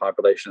where the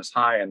population is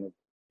high and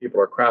people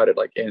are crowded,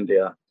 like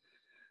India.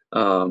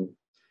 Um,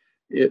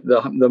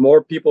 the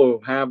more people who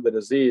have the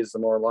disease, the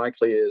more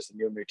likely is the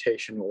new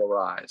mutation will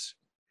arise.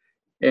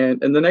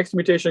 And the next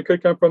mutation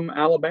could come from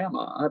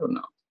Alabama. I don't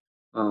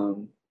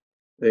know.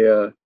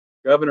 The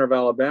governor of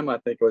Alabama, I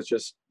think, was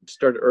just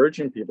started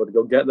urging people to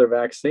go get their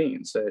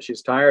vaccines.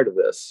 She's tired of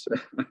this.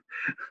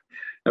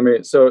 I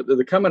mean, so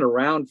they're coming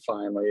around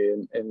finally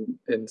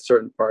in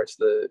certain parts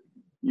of the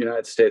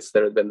United States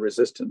that have been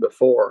resistant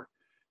before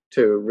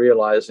to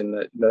realizing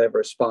that they have a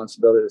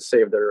responsibility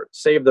to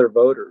save their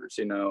voters.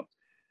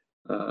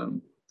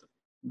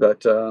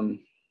 But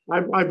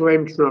I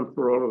blame Trump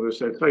for all of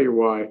this. I'll tell you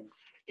why.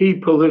 He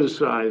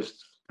politicized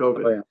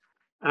COVID. oh yeah,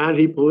 And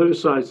he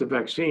politicized the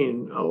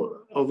vaccine,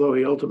 although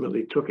he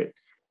ultimately took it.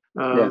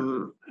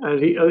 yeah, And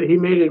he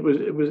made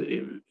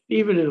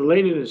even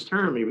late in his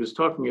term, he was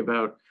talking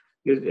about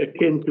it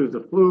akin to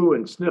the flu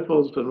and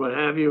sniffles and what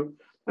have you,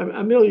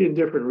 a million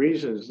different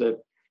reasons that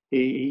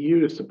he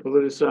used to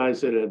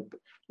politicize it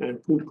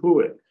and poo-poo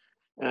it.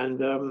 And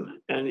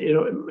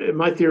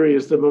my theory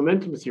is the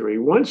momentum theory.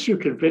 Once you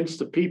convince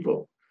the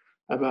people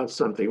about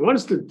something,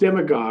 once the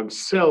demagogue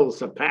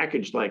sells a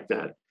package like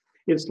that,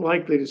 it's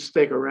likely to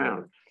stick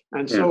around.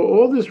 And yeah. so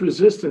all this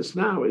resistance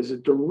now is a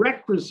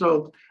direct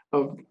result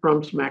of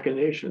Trump's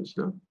machinations.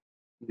 No?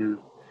 Yeah.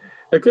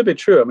 It could be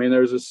true. I mean,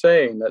 there's a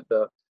saying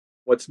that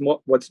what's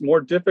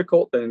more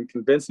difficult than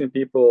convincing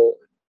people,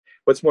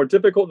 what's more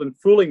difficult than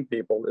fooling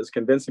people is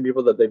convincing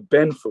people that they've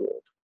been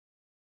fooled.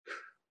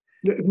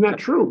 Not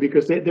true,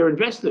 because they're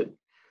invested.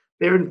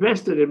 They're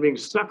invested in being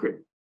suckered.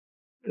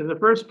 in the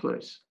first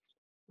place.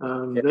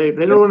 Yeah.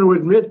 They don't want to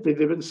admit that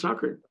they've been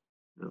suckered.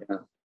 Yeah.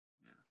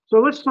 So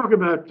let's talk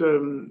about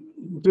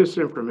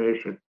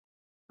disinformation,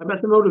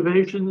 about the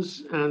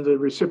motivations and the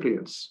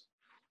recipients.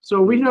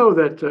 So we know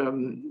that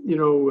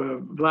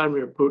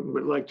Vladimir Putin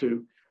would like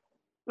to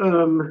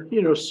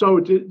sow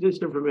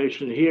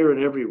disinformation here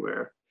and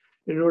everywhere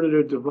in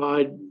order to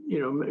divide,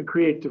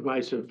 create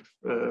divisive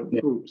Yeah.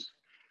 groups,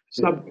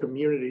 Yeah.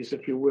 sub-communities,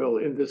 if you will,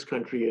 in this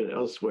country and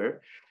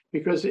elsewhere,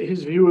 because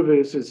his view of it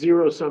is a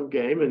zero-sum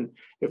game, and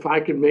if I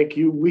can make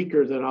you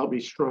weaker, then I'll be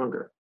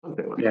stronger,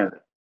 something like Yeah.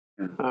 that.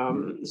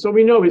 Yeah. So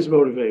we know his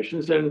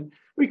motivations, and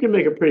we can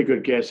make a pretty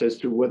good guess as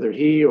to whether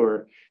he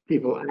or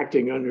people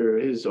acting under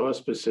his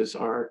auspices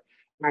are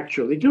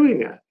actually doing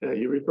that.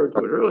 You referred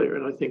to it earlier,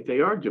 and I think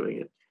they are doing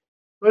it.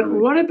 But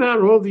Right. what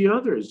about all the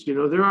others?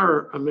 There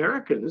are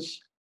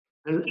Americans,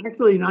 and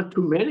actually not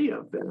too many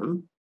of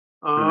them,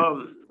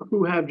 Right.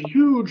 who have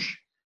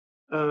huge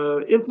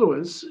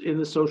influence in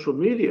the social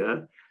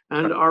media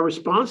and are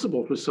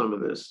responsible for some of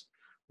this.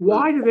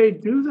 Why do they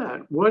do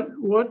that?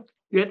 What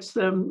gets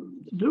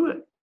them to do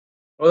it?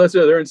 Well,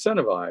 they're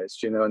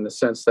incentivized, in the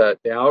sense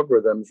that the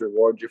algorithms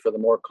reward you for the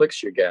more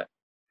clicks you get.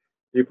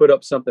 You put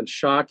up something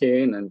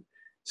shocking and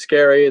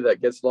scary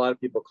that gets a lot of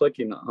people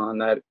clicking on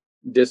that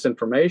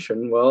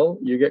disinformation, well,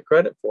 you get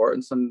credit for it.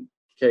 In some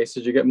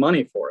cases, you get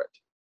money for it.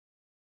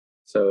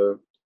 So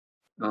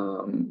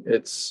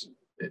this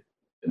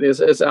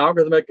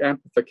algorithmic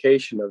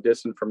amplification of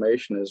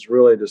disinformation has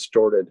really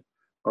distorted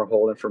our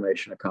whole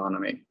information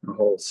economy, our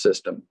whole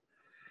system.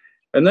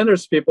 And then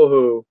there's people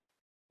who,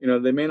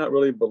 they may not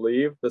really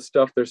believe the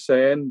stuff they're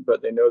saying,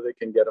 but they know they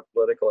can get a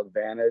political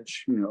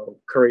advantage,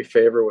 curry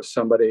favor with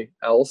somebody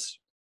else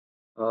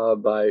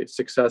by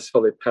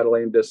successfully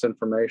peddling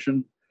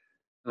disinformation.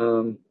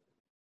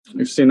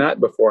 We've seen that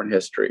before in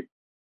history.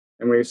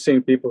 And we've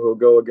seen people who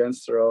go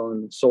against their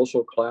own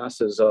social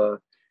class's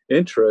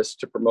interest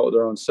to promote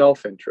their own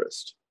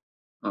self-interest,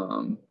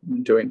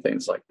 doing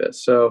things like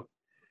this. So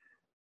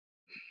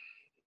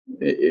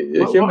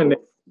human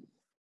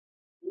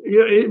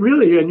Yeah, it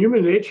really, and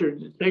human nature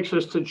takes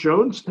us to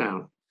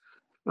Jonestown,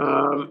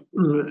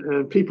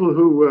 and people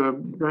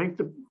who drank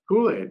the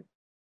Kool-Aid.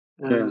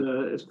 And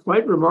it's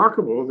quite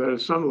remarkable that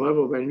at some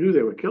level they knew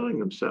they were killing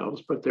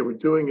themselves, but they were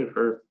doing it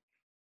for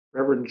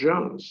Reverend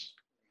Jones.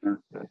 Yeah.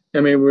 I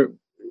mean,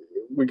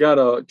 we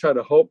gotta try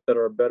to hope that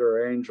our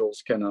better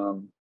angels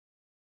can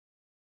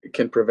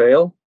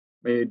prevail.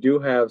 I mean, you do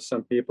have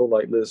some people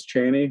like Liz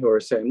Cheney who are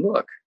saying,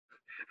 "Look,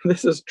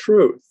 this is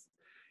truth."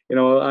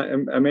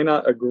 I may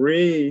not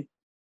agree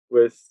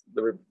with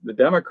the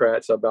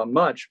Democrats about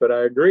much, but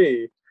I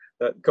agree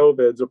that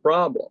COVID's a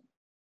problem.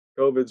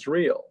 COVID's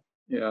real.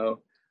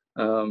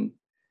 Um,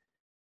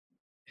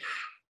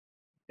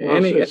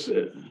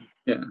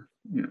 yeah.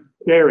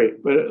 Scary,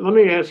 but let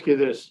me ask you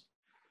this.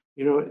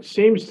 It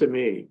seems to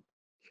me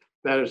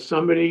that if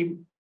somebody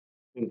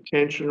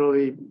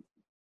intentionally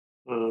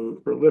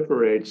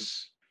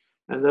proliferates,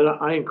 and that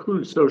I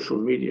include social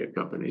media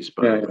companies,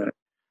 by the way,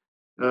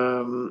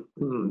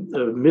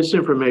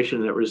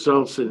 misinformation that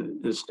results in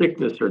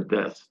sickness or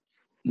death.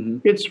 Mm-hmm.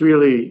 It's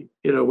really,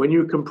 when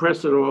you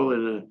compress it all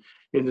in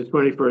the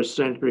 21st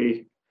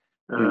century,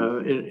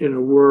 in a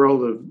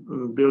world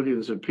of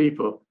billions of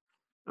people,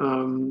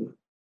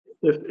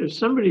 if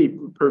somebody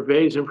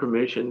purveys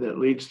information that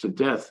leads to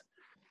death,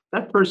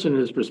 that person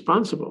is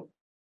responsible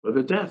for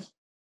the death.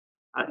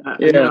 I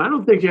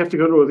don't think you have to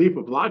go to a leap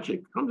of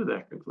logic to come to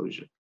that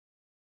conclusion.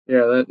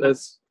 Yeah,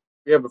 that's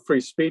we have a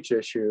free speech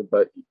issue,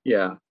 but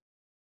yeah.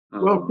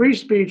 Well, free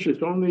speech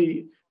is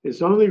only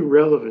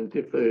relevant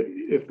if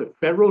the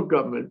federal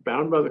government,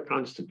 bound by the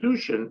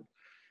Constitution,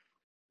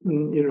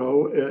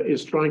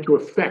 is trying to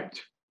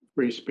affect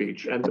free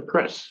speech and the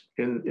press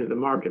in the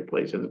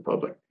marketplace, in the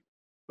public.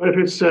 But if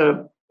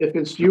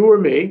it's you or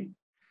me,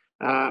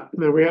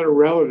 we had a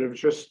relative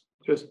just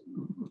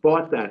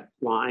bought that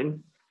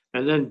line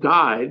and then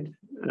died,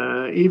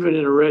 even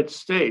in a red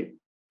state,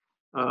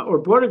 or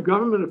bought a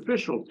government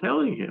official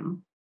telling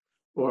him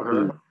or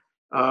her,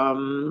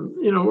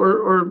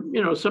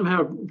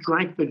 somehow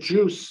drank the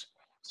juice,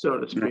 so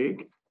to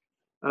speak,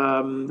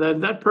 then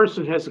that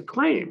person has a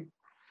claim,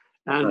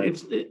 and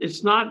Right.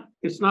 it's not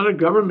a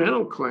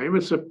governmental claim;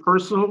 it's a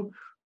personal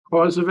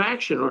cause of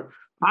action, or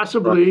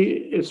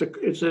possibly it's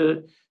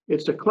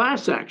a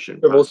class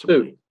action, Civil possibly.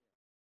 suit.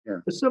 Yeah.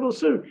 A civil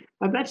suit,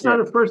 and that's not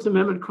a First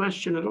Amendment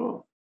question at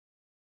all.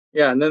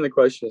 Yeah, and then the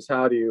question is,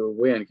 how do you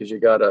win? Because you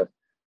got to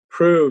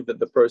prove that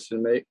the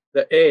person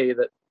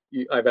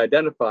I've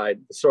identified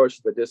the source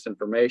of the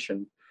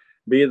disinformation,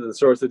 B, that the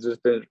source of the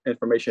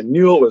disinformation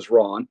knew it was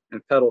wrong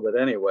and peddled it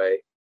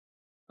anyway,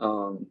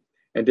 and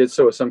did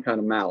so with some kind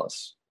of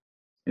malice.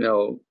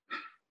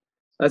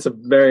 That's a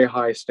very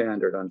high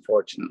standard,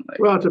 unfortunately.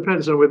 Well, it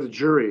depends on where the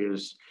jury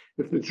is.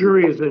 If the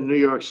jury is in New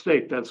York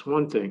State, that's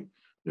one thing.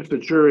 If the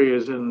jury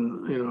is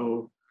in,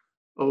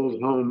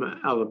 Old Home,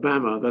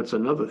 Alabama, that's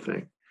another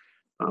thing.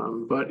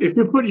 But if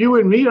you put you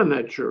and me on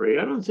that jury,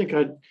 I don't think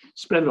I'd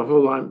spend a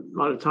whole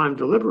lot of time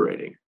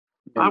deliberating.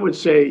 I Yeah. would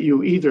say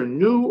you either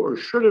knew or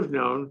should have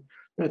known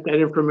that that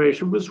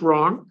information was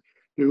wrong.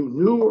 You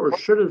knew or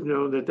should have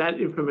known that that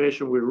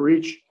information would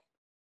reach,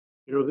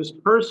 this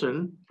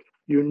person.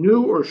 You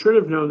knew or should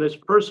have known this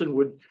person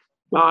would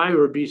die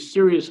or be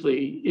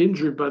seriously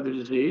injured by the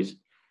disease,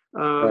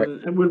 Right.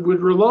 and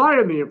would rely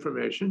on the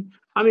information.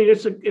 I mean,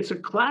 it's a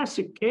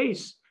classic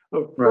case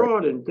of Right.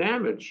 fraud and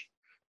damage.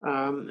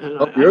 And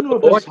Oh, I you're don't know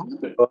the if lawyer, this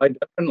happened. so I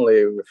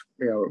definitely,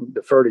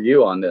 defer to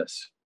you on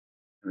this.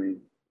 I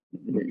mean,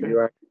 Okay. you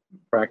actually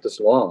practice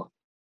law.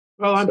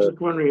 Well, I'm So,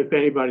 just wondering if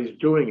anybody's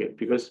doing it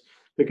because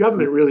the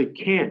government really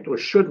can't or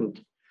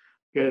shouldn't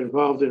get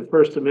involved in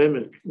First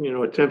Amendment,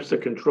 attempts to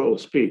control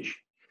speech.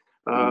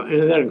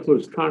 And that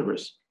includes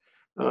Congress.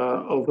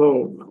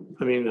 Although,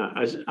 I mean,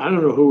 I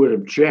don't know who would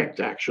object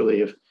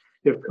actually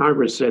if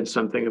Congress said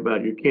something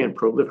about you can't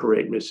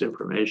proliferate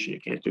misinformation,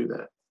 you can't do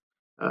that.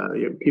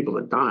 People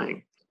are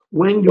dying.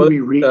 When do well,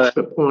 we reach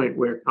the point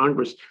where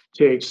Congress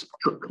takes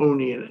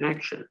draconian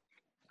action?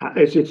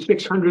 Is it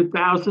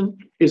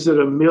 600,000? Is it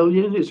 1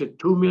 million? Is it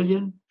 2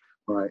 million?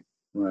 right,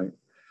 right.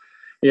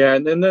 Yeah,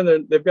 and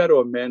then they've got to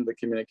amend the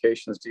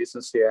Communications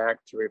Decency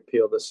Act to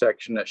repeal the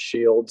section that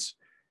shields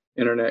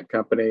internet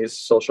companies,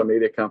 social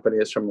media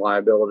companies from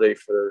liability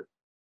for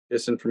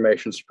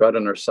disinformation spread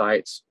on their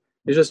sites.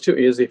 It's just too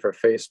easy for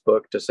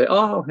Facebook to say,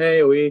 "Oh,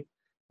 hey,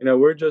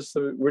 we're just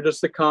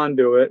the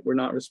conduit. We're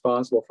not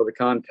responsible for the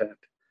content."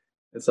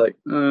 It's like,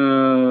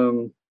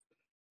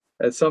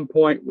 at some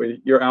point,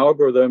 when your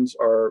algorithms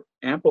are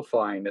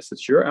amplifying this,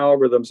 it's your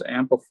algorithms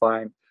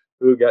amplifying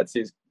who gets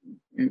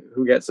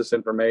this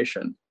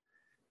information.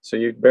 So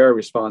you bear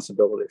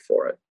responsibility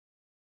for it.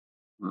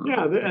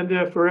 Yeah, and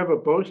they're forever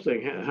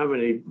boasting how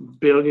many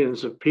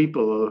billions of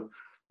people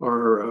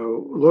are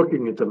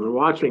looking at them and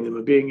watching them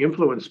and being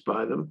influenced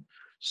by them.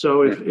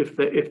 So Yeah.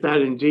 if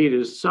that indeed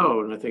is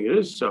so, and I think it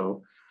is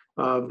so,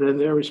 then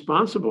they're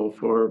responsible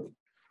for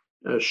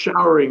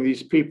showering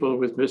these people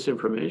with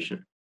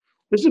misinformation.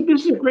 This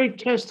is a great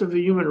test of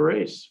the human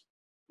race.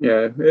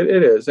 Yeah,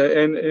 it is.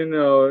 And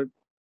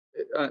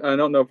I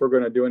don't know if we're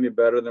going to do any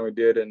better than we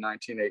did in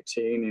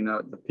 1918.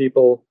 The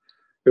people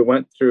who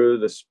went through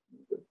this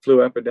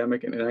flu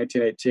epidemic in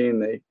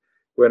 1918,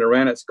 when it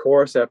ran its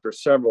course after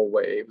several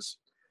waves,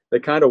 they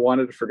kind of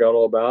wanted to forget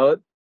all about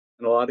it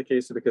in a lot of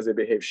cases because they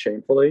behaved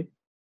shamefully.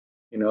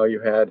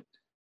 You had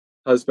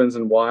husbands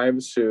and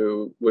wives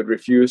who would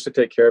refuse to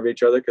take care of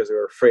each other because they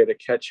were afraid of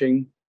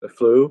catching the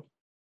flu.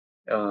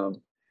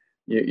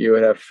 You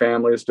would have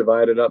families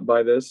divided up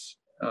by this.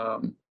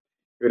 You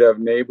would have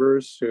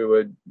neighbors who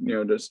would,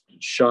 just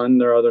shun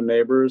their other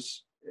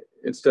neighbors.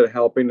 Instead of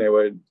helping, they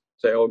would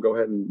say, "Oh, go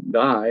ahead and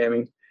die." I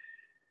mean,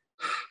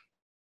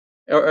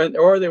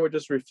 or they would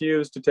just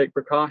refuse to take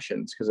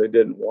precautions because they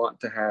didn't want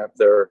to have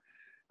their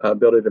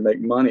ability to make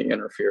money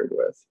interfered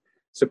with.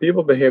 So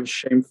people behaved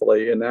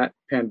shamefully in that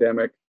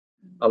pandemic.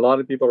 A lot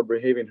of people are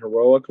behaving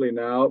heroically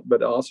now,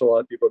 but also a lot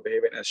of people are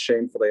behaving as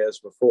shamefully as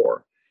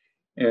before.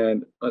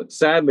 And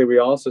sadly, we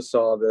also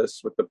saw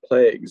this with the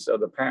plagues of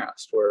the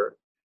past, where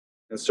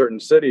in certain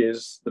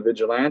cities, the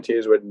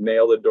vigilantes would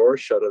nail the doors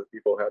shut of the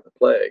people who had the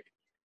plague,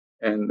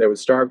 and they would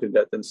starve to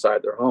death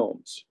inside their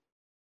homes.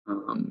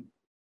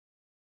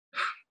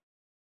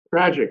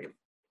 Tragic.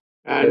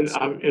 And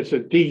it's a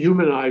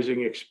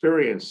dehumanizing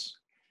experience.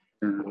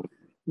 uh,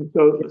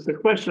 So the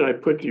question I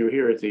put to you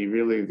here at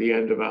the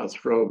end of our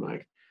throw,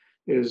 Mike,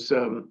 is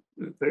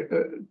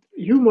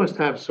you must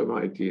have some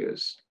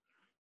ideas.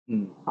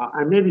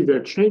 And maybe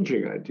they're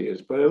changing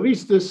ideas, but at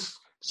least this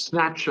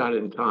snapshot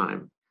in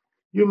time,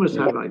 you must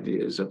have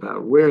ideas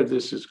about where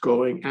this is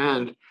going,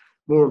 and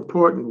more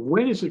important,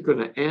 when is it going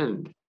to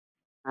end,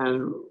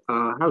 and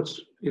how is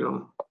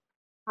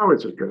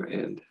it going to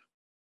end?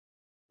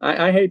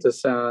 I hate to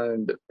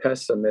sound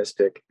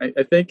pessimistic.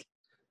 I think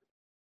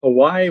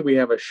Hawaii, we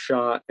have a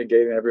shot at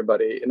getting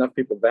enough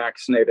people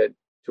vaccinated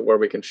to where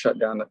we can shut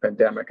down the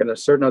pandemic. And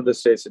there's certain other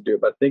states that do,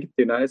 but I think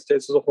the United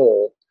States as a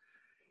whole,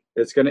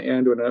 it's going to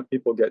end when enough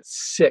people get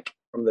sick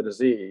from the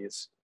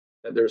disease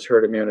that there's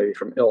herd immunity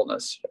from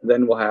illness. And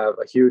then we'll have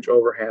a huge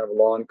overhang of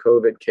long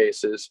COVID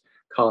cases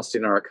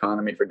costing our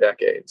economy for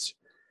decades.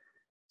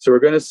 So we're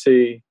going to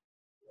see,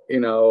 we're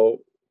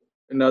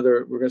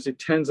going to see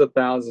tens of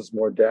thousands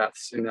more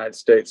deaths in the United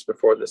States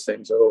before this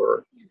thing's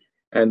over.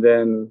 And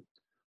then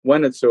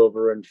when it's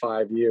over in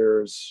 5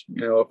 years,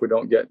 if we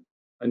don't get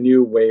a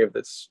new wave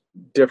that's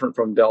different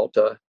from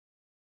Delta,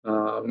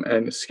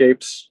 and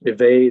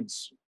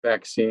evades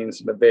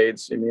vaccines and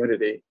evades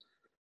immunity,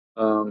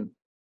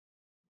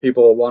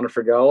 people will want to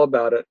forget all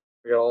about it,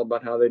 forget all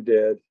about how they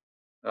did.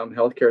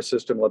 Healthcare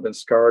system will have been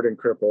scarred and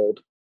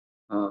crippled.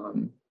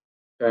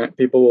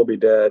 People will be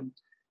dead.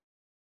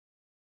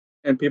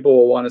 And people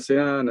will want to say,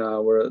 "Oh,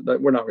 no,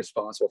 we're not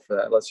responsible for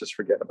that. Let's just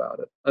forget about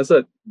it." I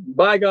said,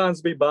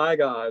 bygones be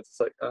bygones. It's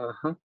like,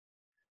 I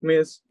mean,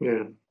 it's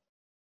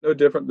no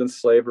different than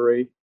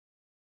slavery.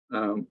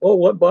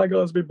 Let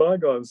bygones be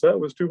bygones. That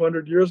was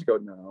 200 years ago.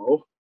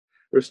 No,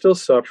 we're still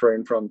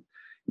suffering from,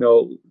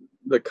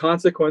 the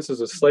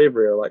consequences of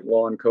slavery are like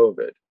long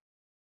COVID,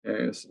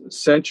 and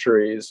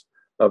centuries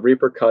of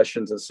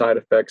repercussions and side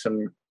effects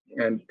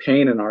and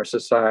pain in our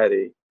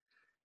society.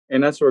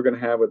 And that's what we're going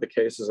to have with the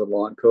cases of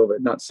long COVID,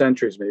 not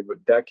centuries, maybe,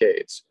 but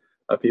decades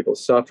of people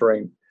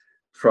suffering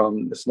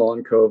from this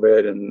long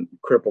COVID and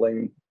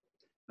crippling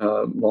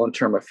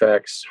long-term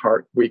effects,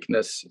 heart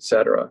weakness,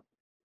 etc.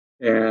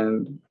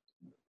 And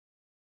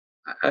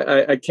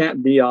I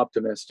can't be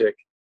optimistic.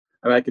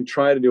 I mean, I can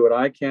try to do what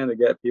I can to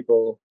get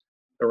people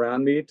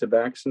around me to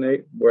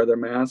vaccinate, wear their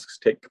masks,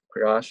 take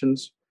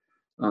precautions,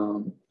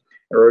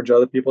 urge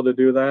other people to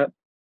do that.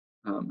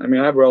 I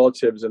mean, I have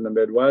relatives in the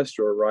Midwest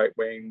who are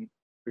right-wing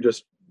who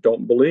just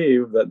don't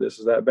believe that this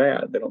is that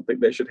bad. They don't think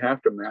they should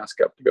have to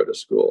mask up to go to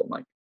school. I'm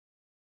like,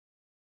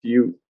 do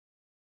you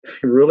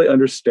really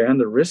understand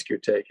the risk you're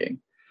taking?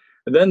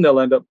 And then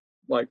they'll end up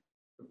like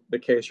the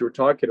case you were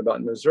talking about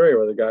in Missouri,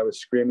 where the guy was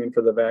screaming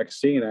for the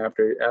vaccine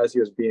as he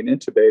was being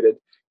intubated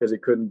because he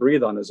couldn't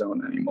breathe on his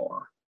own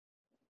anymore.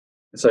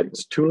 It's like,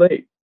 it's too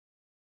late.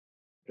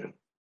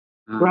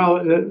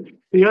 Well,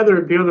 the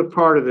other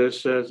part of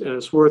this, and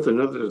it's worth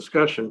another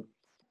discussion,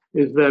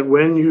 is that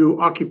when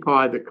you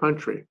occupy the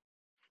country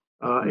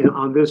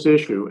on this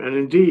issue, and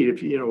indeed,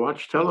 if you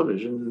watch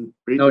television,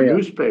 read the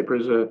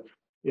newspapers,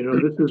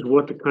 this is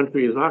what the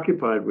country is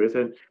occupied with,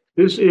 and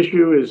this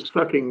issue is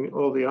sucking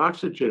all the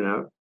oxygen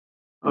out.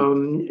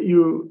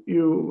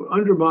 You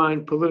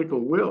undermine political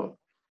will,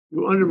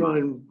 you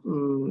undermine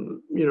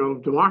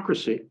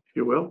democracy, if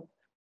you will,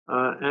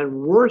 and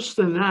worse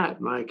than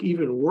that, Mike,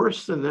 even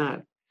worse than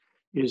that,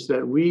 is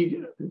that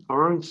we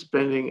aren't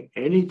spending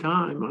any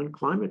time on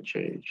climate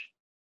change.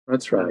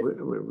 That's right.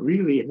 We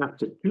really have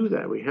to do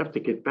that. We have to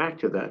get back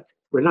to that.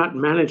 We're not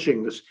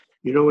managing this.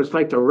 It's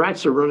like the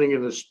rats are running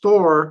in the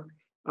store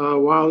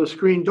while the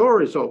screen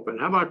door is open.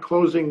 How about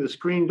closing the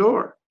screen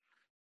door?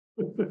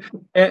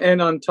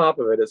 and on top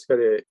of it, it's going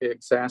to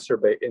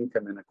exacerbate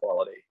income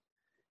inequality.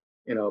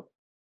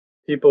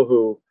 People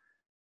who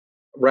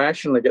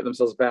rationally get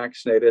themselves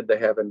vaccinated, they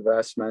have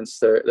investments,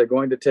 they're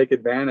going to take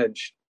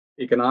advantage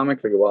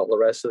economically while the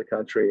rest of the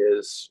country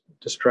is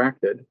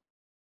distracted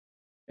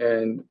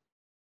and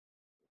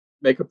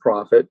make a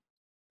profit.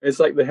 It's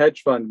like the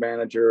hedge fund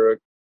manager,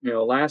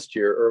 early last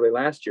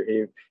year,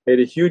 he made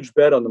a huge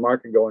bet on the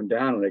market going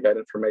down when he got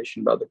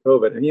information about the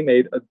COVID, and he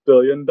made $1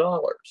 billion.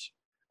 Or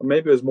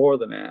maybe it was more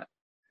than that,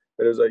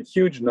 but it was a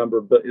huge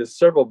number, but it's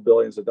several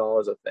billions of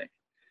dollars, I think.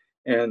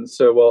 And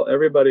so while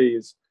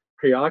everybody's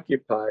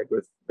preoccupied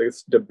with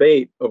this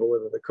debate over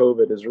whether the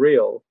COVID is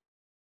real,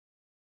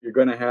 you're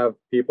going to have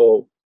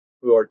people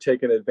who are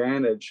taking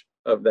advantage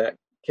of that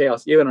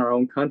chaos, even in our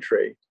own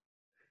country.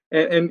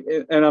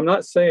 And I'm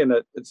not saying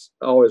that it's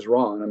always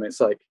wrong. I mean,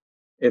 it's like,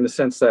 in the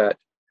sense that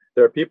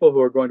there are people who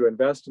are going to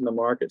invest in the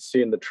market,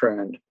 seeing the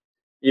trend,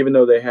 even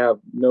though they have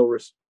no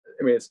risk.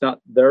 I mean, it's not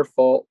their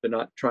fault. They're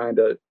not trying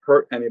to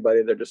hurt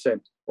anybody. They're just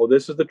saying, well,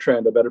 this is the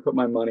trend. I better put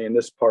my money in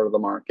this part of the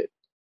market.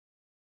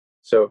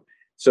 So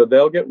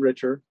they'll get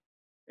richer.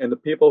 And the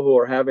people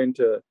who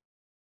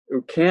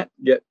can't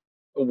get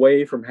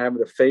away from having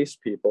to face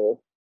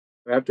people,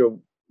 who have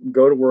to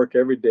go to work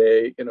every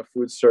day in a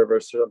food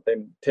service or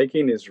something,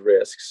 taking these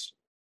risks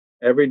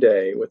every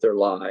day with their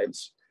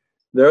lives,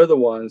 they're the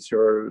ones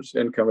whose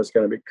income is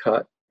going to be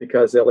cut,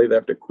 because they'll either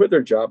have to quit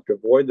their job to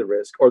avoid the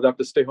risk, or they have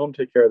to stay home,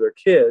 take care of their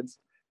kids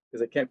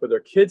because they can't put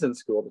their kids in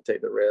school to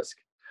take the risk,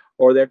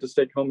 or they have to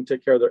stay home and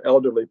take care of their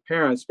elderly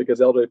parents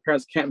because elderly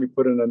parents can't be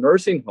put in a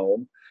nursing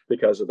home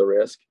because of the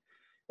risk.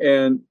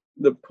 And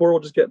the poor will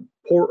just get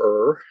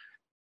poorer,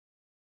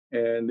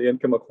 and the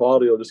income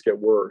equality will just get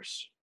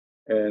worse.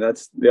 And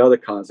that's the other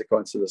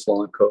consequence of this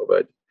long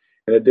COVID,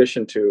 in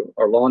addition to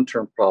our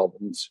long-term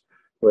problems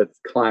with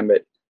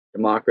climate,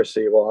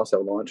 democracy. We'll also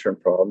have long-term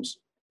problems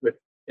with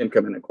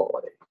income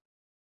inequality.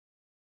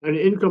 And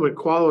income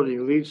inequality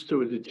leads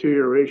to a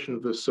deterioration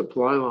of the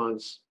supply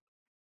lines.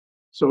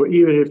 So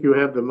even if you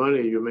have the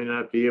money, you may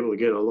not be able to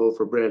get a loaf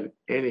of bread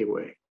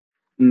anyway.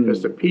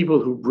 Because the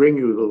people who bring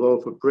you the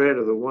loaf of bread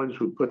are the ones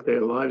who put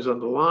their lives on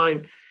the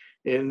line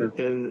in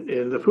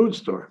the food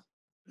store.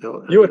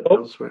 You would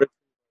hope.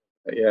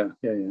 Yeah,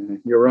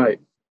 you're right.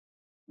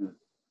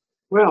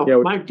 Well,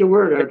 yeah, Mike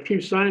DeWert, our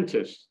chief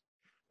scientist.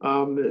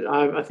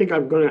 I think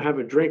I'm going to have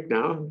a drink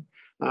now.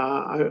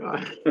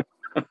 I'm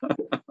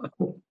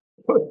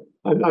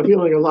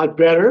feeling a lot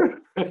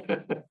better.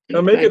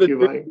 Now make Thank it you,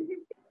 Mike.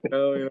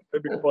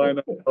 Maybe fine.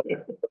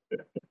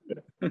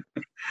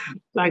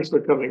 Thanks for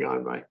coming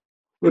on, Mike.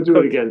 We'll do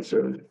it again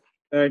soon.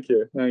 Thank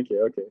you.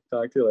 Okay.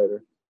 Talk to you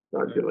later.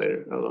 Talk to you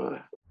later. Aloha.